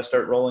know if we want to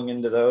start rolling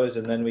into those,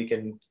 and then we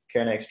can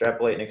kind of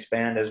extrapolate and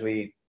expand as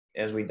we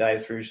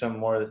dive through some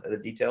more of the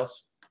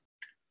details.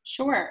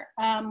 Sure.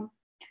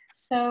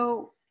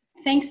 So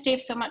thanks,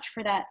 Dave, so much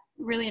for that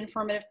really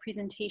informative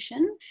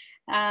presentation.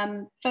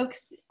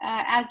 Folks,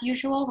 as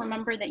usual,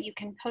 remember that you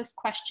can post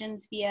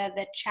questions via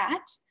the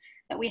chat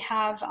that we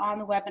have on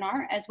the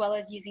webinar, as well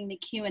as using the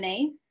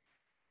Q&A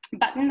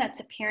button that's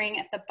appearing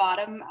at the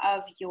bottom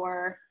of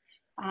your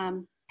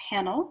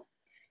panel.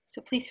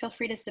 So please feel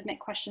free to submit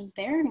questions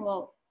there, and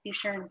we'll be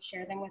sure to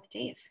share them with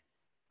Dave.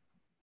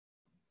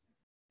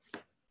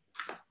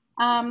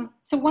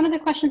 So one of the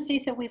questions,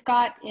 Dave, that we've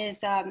got is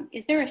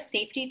there a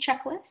safety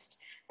checklist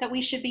that we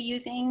should be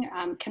using?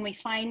 Can we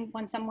find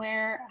one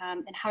somewhere?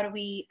 And how do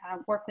we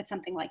work with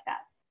something like that?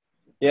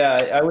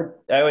 Yeah,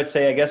 I would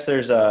say, I guess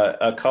there's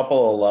a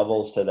couple of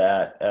levels to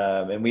that.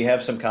 And we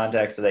have some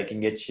contacts that I can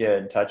get you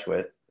in touch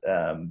with.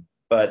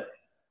 But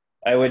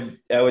I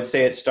would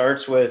say it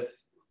starts with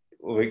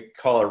what we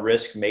call a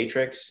risk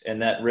matrix,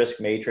 and that risk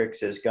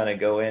matrix is going to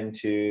go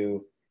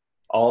into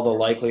all the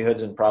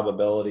likelihoods and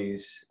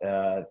probabilities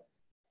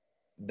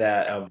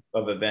that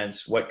of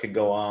events, what could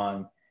go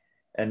on.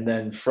 And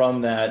then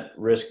from that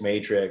risk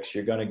matrix,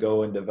 you're going to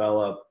go and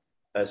develop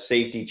a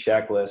safety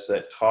checklist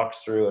that talks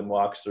through and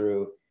walks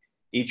through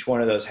each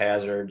one of those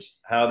hazards,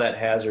 how that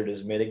hazard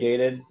is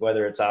mitigated,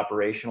 whether it's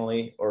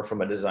operationally or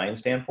from a design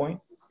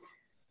standpoint.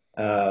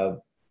 And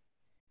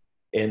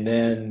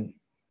then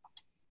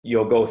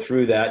you'll go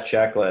through that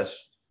checklist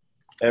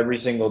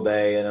every single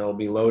day, and it'll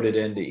be loaded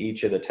into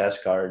each of the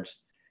test cards.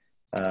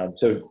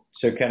 So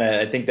kind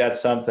of, I think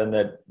that's something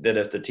that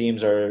if the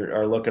teams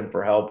are looking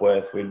for help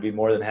with, we'd be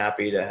more than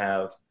happy to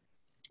have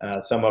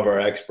some of our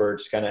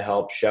experts kind of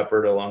help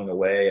shepherd along the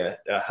way.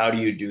 How do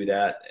you do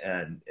that,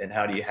 and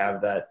how do you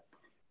have that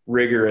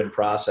rigor and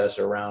process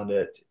around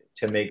it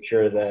to make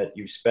sure that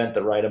you've spent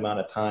the right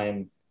amount of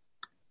time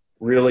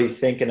really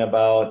thinking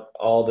about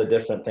all the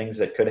different things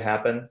that could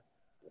happen,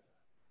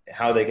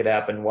 how they could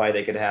happen, why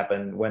they could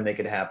happen, when they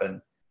could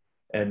happen,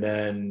 and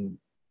then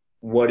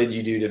what did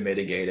you do to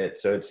mitigate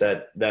it? So it's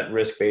that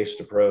risk-based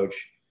approach.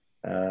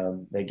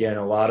 Again,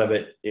 a lot of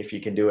it, if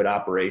you can do it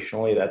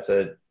operationally, that's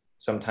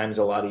sometimes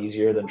a lot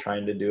easier than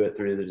trying to do it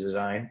through the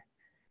design.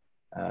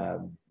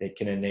 It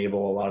can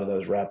enable a lot of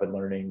those rapid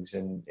learnings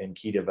and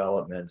key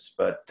developments,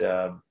 but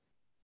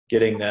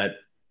getting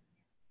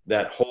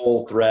that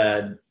whole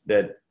thread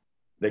that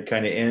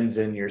kind of ends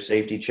in your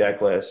safety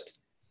checklist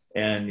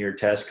and your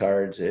test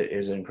cards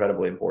is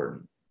incredibly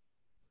important.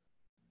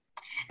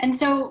 And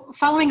so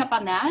following up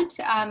on that,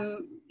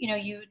 you know,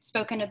 you'd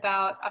spoken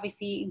about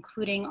obviously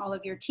including all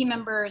of your team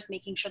members,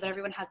 making sure that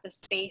everyone has the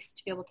space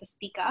to be able to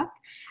speak up,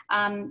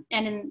 and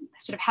in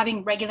sort of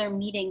having regular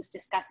meetings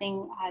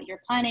discussing your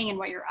planning and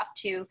what you're up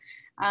to.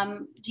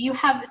 Do you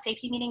have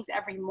safety meetings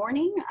every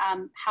morning?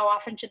 How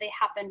often should they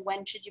happen?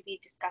 When should you be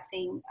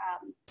discussing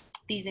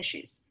these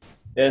issues?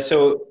 Yeah,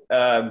 so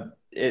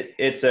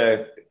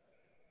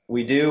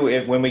we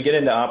do, when we get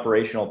into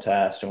operational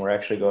tasks and we're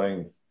actually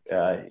going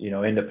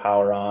into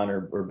power on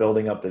or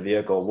building up the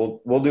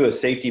vehicle, we'll do a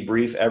safety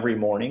brief every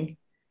morning.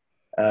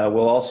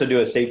 We'll also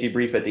do a safety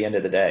brief at the end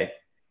of the day.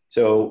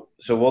 So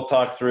we'll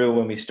talk through,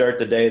 when we start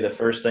the day, the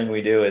first thing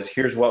we do is,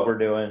 here's what we're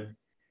doing,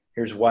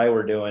 here's why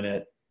we're doing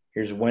it,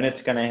 here's when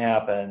it's going to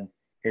happen,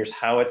 here's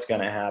how it's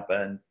going to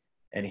happen,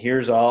 and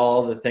here's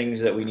all the things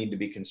that we need to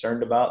be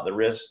concerned about, the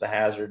risks, the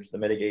hazards, the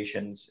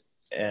mitigations,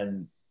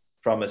 and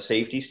from a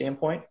safety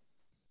standpoint.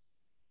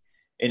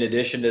 In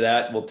addition to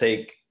that, we'll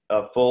take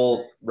a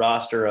full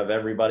roster of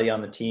everybody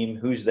on the team,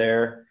 who's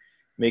there,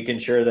 making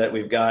sure that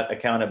we've got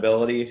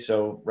accountability.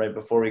 So right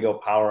before we go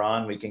power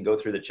on, we can go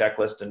through the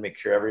checklist and make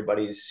sure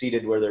everybody's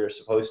seated where they're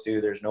supposed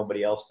to. There's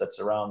nobody else that's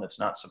around that's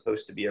not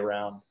supposed to be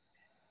around.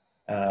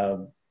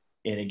 And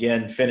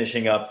again,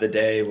 finishing up the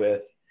day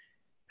with,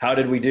 how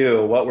did we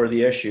do? What were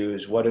the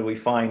issues? What did we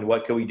find?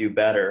 What could we do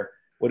better?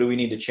 What do we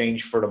need to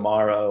change for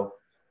tomorrow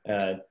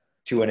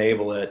to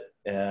enable it?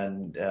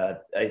 And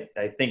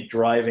I think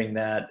driving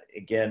that,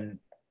 again,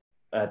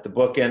 at the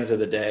bookends of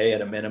the day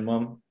at a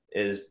minimum,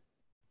 is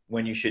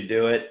when you should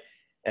do it.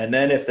 And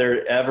then if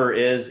there ever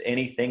is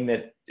anything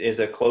that is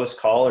a close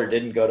call or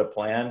didn't go to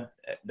plan,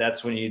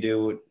 that's when you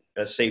do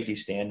a safety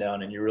stand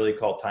down and you really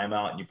call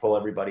timeout and you pull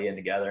everybody in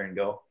together and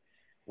go,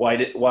 why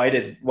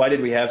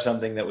did we have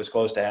something that was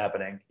close to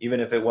happening, even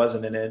if it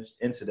wasn't an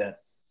incident?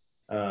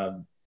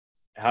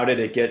 How did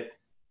it get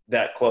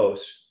that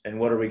close, and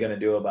what are we going to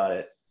do about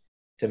it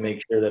to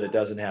make sure that it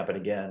doesn't happen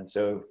again?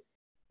 So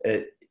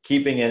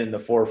keeping it in the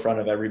forefront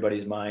of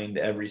everybody's mind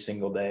every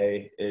single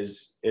day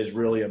is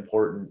really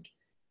important.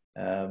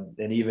 And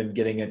even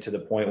getting it to the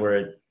point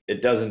where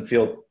it doesn't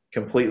feel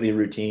completely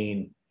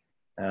routine,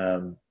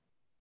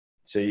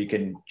 So you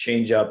can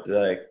change up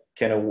the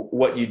kind of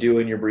what you do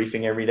in your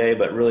briefing every day,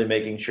 but really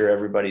making sure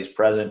everybody's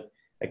present,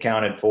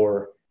 accounted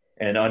for,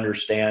 and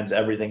understands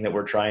everything that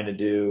we're trying to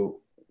do,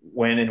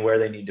 when and where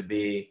they need to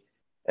be,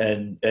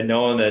 and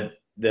knowing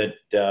that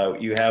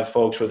you have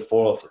folks with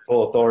full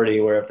authority,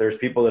 where if there's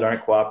people that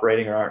aren't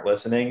cooperating or aren't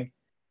listening,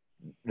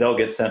 they'll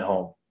get sent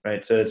home,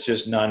 right? So it's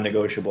just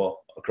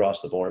non-negotiable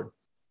across the board.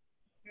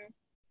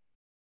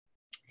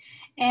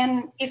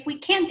 And if we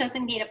can't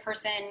designate a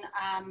person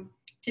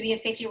to be a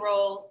safety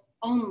role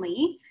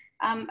only,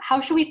 how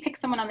should we pick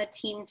someone on the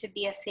team to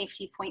be a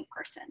safety point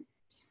person?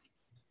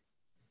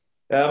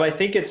 I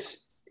think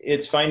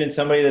it's finding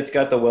somebody that's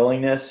got the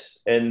willingness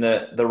and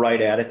the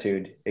right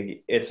attitude.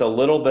 It's a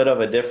little bit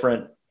of a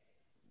different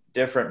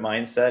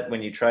mindset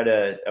when you try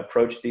to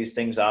approach these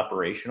things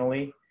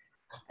operationally,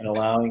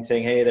 and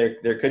saying, hey,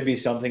 there could be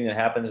something that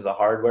happens to the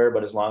hardware,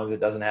 but as long as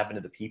it doesn't happen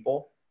to the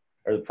people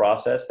or the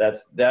process,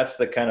 that's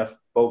the kind of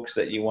folks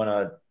that you want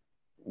to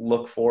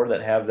look for,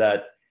 that have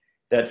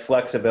that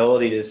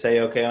flexibility to say,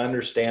 okay, I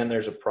understand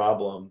there's a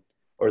problem,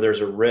 or there's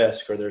a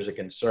risk, or there's a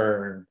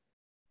concern.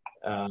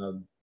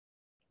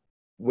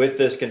 With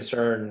this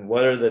concern,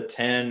 what are the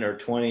 10 or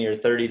 20 or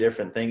 30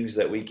 different things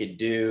that we could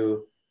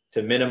do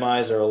to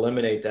minimize or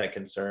eliminate that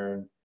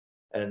concern?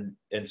 And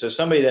so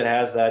somebody that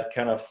has that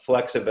kind of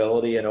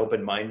flexibility and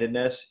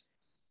open-mindedness,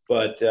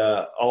 but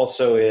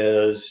also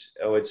is,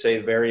 I would say,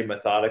 very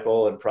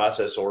methodical and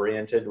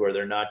process-oriented, where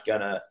they're not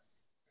gonna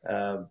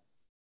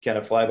kind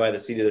of fly by the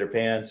seat of their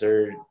pants,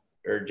 or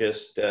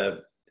just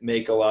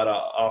make a lot of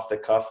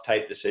off-the-cuff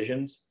type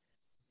decisions.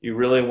 You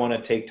really want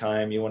to take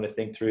time. You want to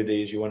think through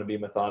these. You want to be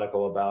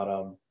methodical about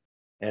them.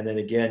 And then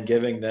again,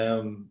 giving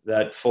them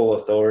that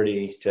full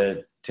authority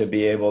to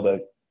be able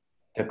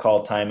to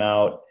call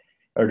timeout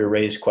or to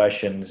raise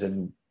questions.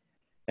 And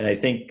I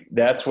think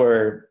that's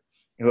where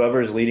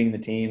whoever is leading the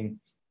team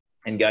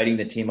and guiding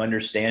the team,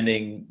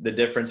 understanding the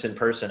difference in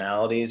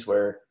personalities,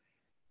 where,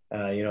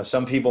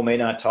 some people may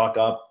not talk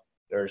up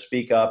or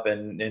speak up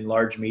in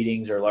large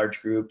meetings or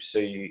large groups. So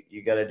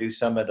you got to do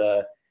some of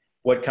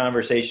what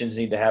conversations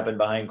need to happen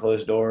behind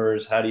closed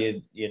doors. How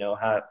do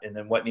and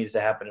then what needs to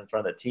happen in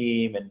front of the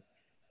team,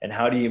 and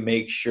how do you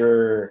make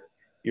sure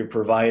you're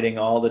providing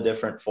all the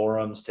different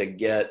forums to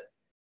get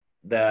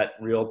that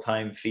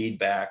real-time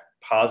feedback,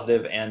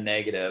 positive and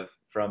negative,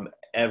 from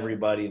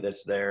everybody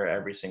that's there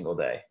every single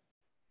day.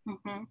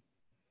 Mm-hmm.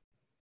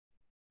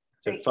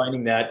 So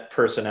finding that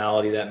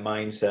personality, that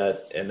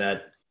mindset, and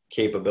that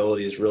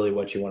capability is really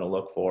what you want to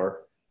look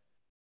for.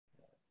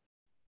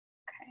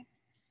 Okay,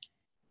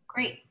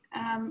 great.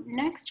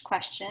 Next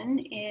question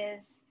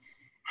is,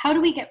 how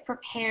do we get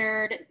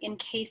prepared in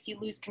case you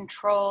lose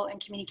control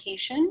and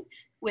communication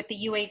with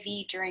the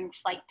UAV during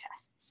flight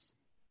tests?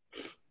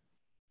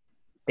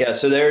 Yeah,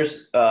 so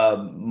there's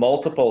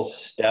multiple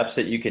steps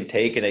that you can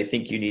take, and I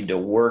think you need to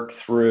work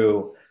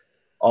through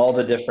all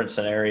the different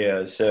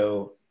scenarios.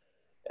 So,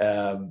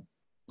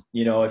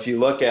 if you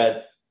look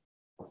at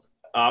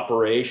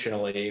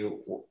operationally,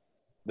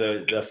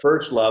 the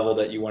first level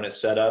that you want to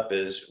set up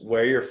is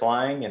where you're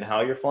flying and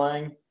how you're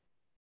flying.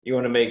 You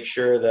want to make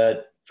sure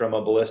that from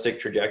a ballistic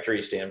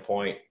trajectory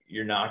standpoint,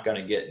 you're not going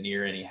to get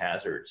near any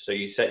hazards. So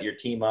you set your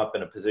team up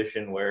in a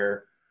position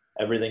where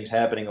everything's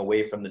happening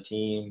away from the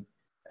team.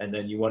 And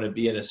then you want to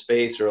be in a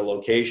space or a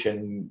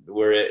location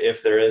where,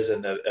 if there is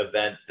an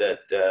event that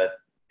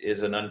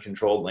is an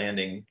uncontrolled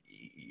landing,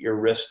 your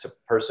risk to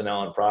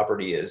personnel and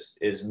property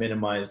is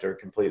minimized or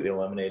completely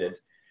eliminated.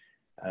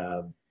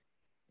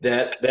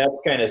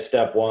 That's kind of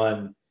step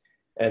one.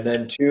 And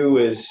then two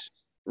is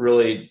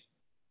really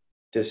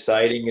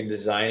deciding and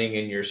designing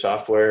in your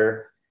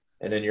software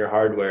and in your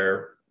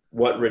hardware,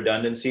 what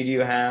redundancy do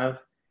you have?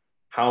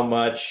 How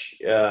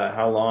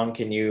long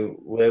can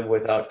you live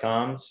without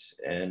comms?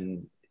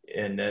 And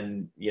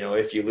then,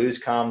 if you lose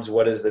comms,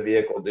 what does the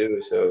vehicle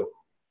do? So,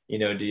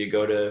 do you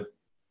go to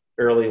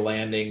early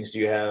landings? Do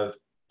you have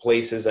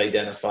places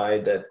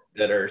identified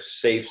that are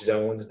safe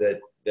zones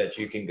that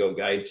you can go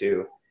guide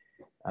to?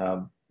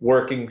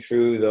 Working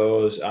through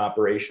those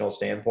operational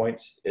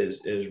standpoints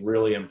is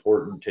really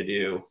important to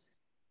do.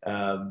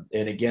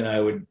 And again,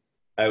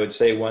 I would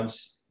say,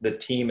 once the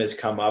team has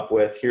come up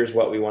with, here's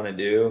what we want to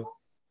do,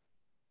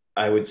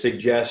 I would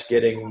suggest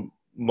getting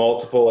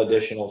multiple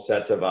additional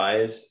sets of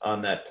eyes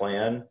on that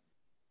plan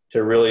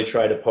to really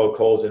try to poke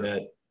holes in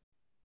it.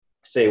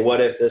 Say,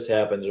 what if this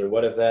happens, or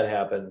what if that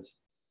happens?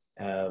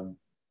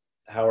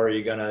 How are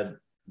you going to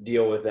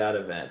deal with that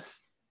event?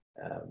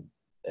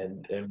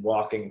 And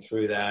walking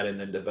through that, and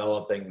then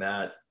developing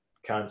that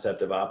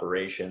concept of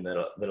operation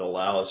that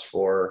allows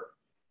for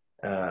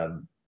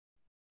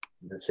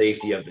the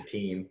safety of the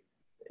team,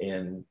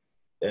 and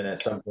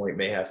at some point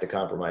may have to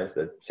compromise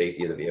the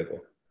safety of the vehicle.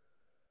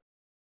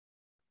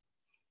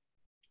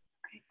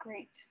 Okay,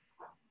 great.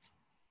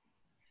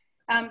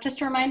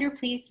 Just a reminder,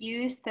 please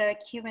use the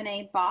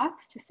Q&A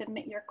box to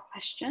submit your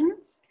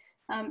questions.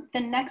 The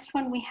next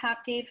one we have,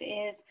 Dave,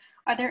 is,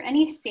 are there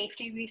any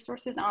safety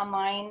resources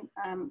online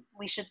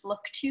we should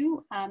look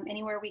to?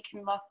 Anywhere we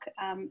can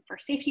look for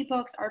safety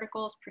books,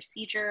 articles,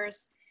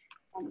 procedures,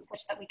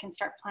 such that we can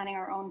start planning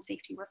our own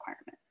safety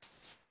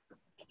requirements?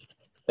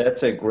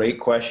 That's a great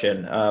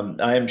question.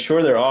 I am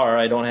sure there are.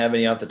 I don't have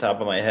any off the top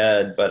of my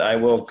head, but I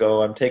will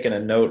go. I'm taking a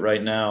note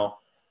right now.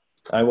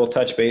 I will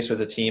touch base with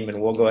the team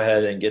and we'll go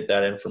ahead and get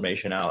that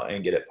information out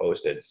and get it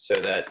posted so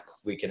that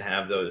we can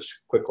have those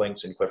quick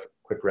links and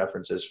quick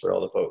references for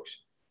all the folks.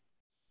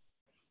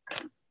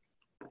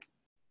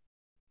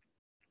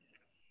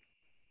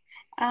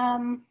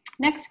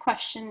 Next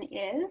question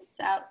is,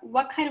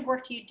 what kind of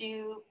work do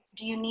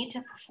you need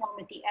to perform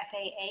with the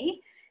FAA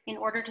in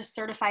order to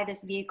certify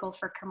this vehicle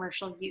for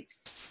commercial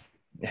use?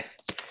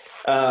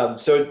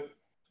 So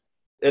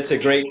it's a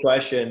great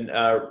question.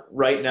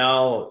 Right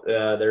now,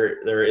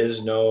 there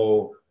is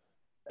no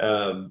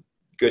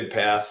good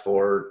path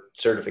for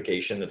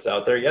certification that's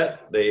out there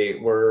yet. They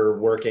were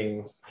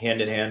working hand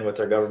in hand with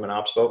our government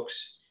ops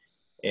folks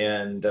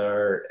and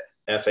our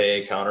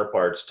FAA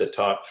counterparts to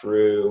talk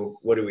through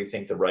what do we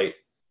think the right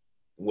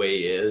way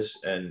is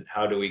and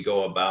how do we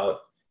go about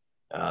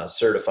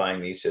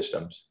certifying these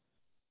systems,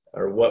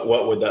 or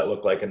what would that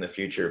look like in the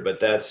future. But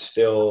that's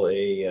still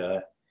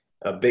a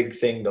big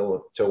thing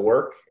to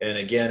work. And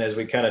again, as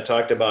we kind of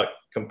talked about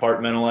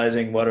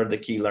compartmentalizing, what are the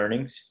key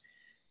learnings?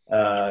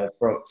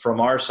 From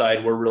our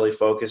side, we're really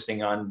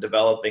focusing on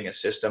developing a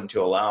system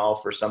to allow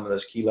for some of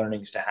those key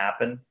learnings to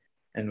happen.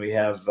 And we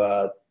have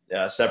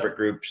separate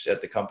groups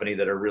at the company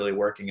that are really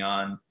working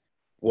on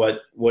what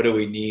do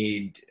we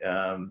need,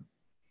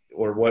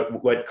 or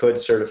what could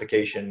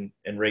certification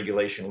and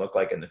regulation look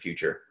like in the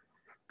future.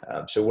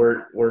 So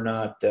we're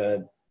not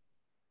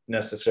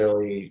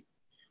necessarily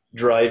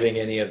driving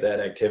any of that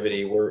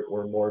activity.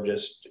 We're more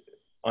just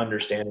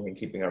understanding and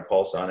keeping our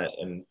pulse on it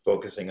and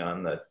focusing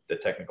on the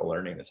technical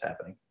learning that's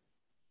happening.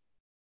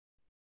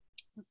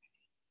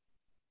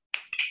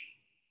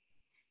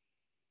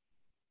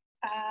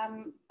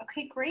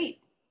 Okay, great.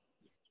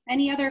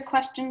 Any other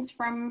questions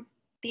from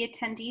the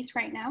attendees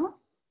right now?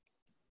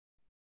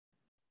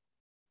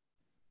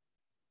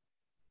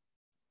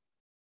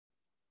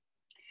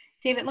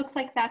 Dave, it looks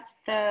like that's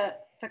the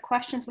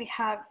questions we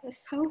have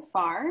so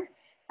far.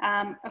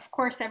 Of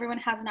course, everyone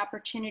has an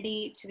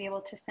opportunity to be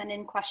able to send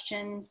in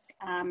questions,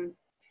 and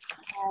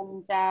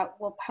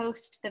we'll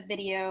post the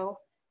video,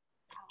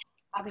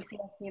 obviously,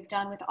 as we have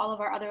done with all of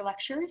our other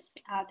lectures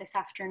this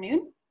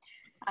afternoon.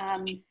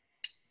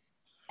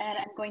 And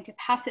I'm going to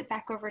pass it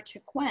back over to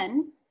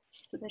Gwen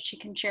so that she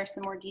can share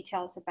some more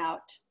details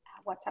about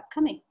what's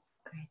upcoming.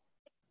 Great.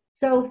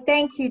 So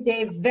thank you,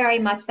 Dave, very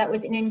much. That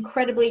was an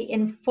incredibly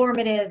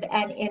informative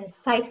and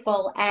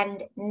insightful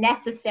and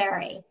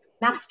necessary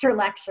master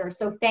lecture.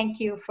 So thank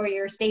you for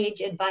your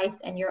sage advice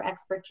and your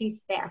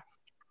expertise there.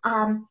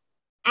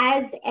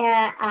 As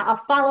a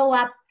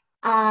follow-up,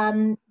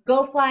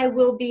 GoFly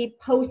will be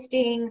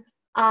posting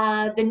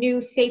the new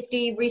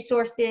safety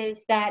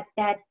resources that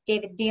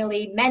David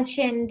Neely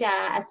mentioned.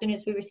 As soon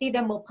as we receive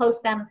them, we'll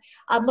post them,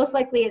 most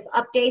likely as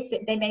updates.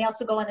 They may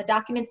also go on the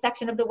document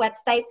section of the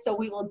website, so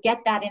we will get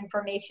that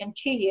information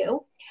to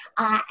you.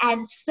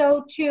 And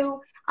so too,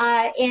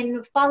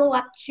 in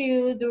follow-up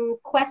to the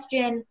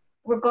question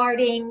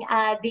regarding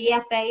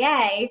the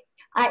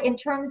FAA, in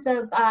terms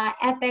of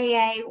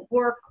FAA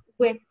work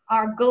with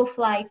our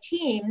GoFly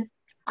teams,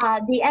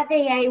 the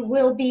FAA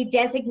will be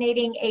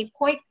designating a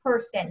point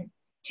person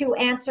to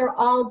answer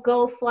all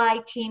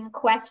GoFly team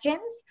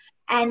questions.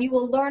 And you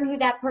will learn who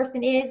that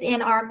person is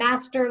in our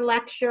master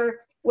lecture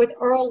with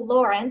Earl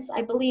Lawrence.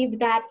 I believe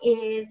that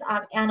is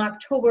on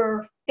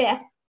October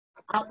 5th,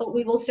 but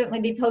we will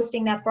certainly be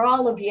posting that for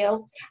all of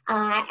you.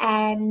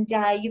 And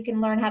you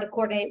can learn how to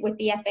coordinate with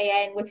the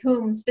FAA and with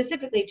whom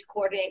specifically to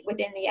coordinate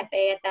within the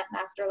FAA at that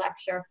master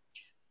lecture.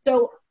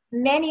 So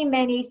many,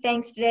 many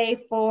thanks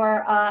today for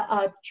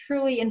a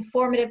truly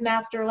informative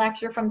master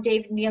lecture from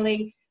David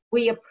Neely.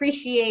 We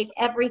appreciate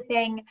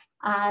everything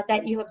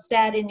that you have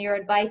said in your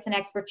advice and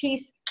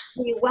expertise.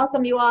 We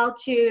welcome you all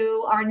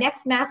to our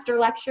next master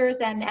lectures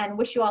and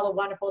wish you all a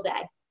wonderful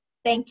day.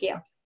 Thank you.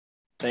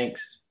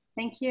 Thanks.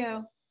 Thank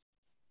you.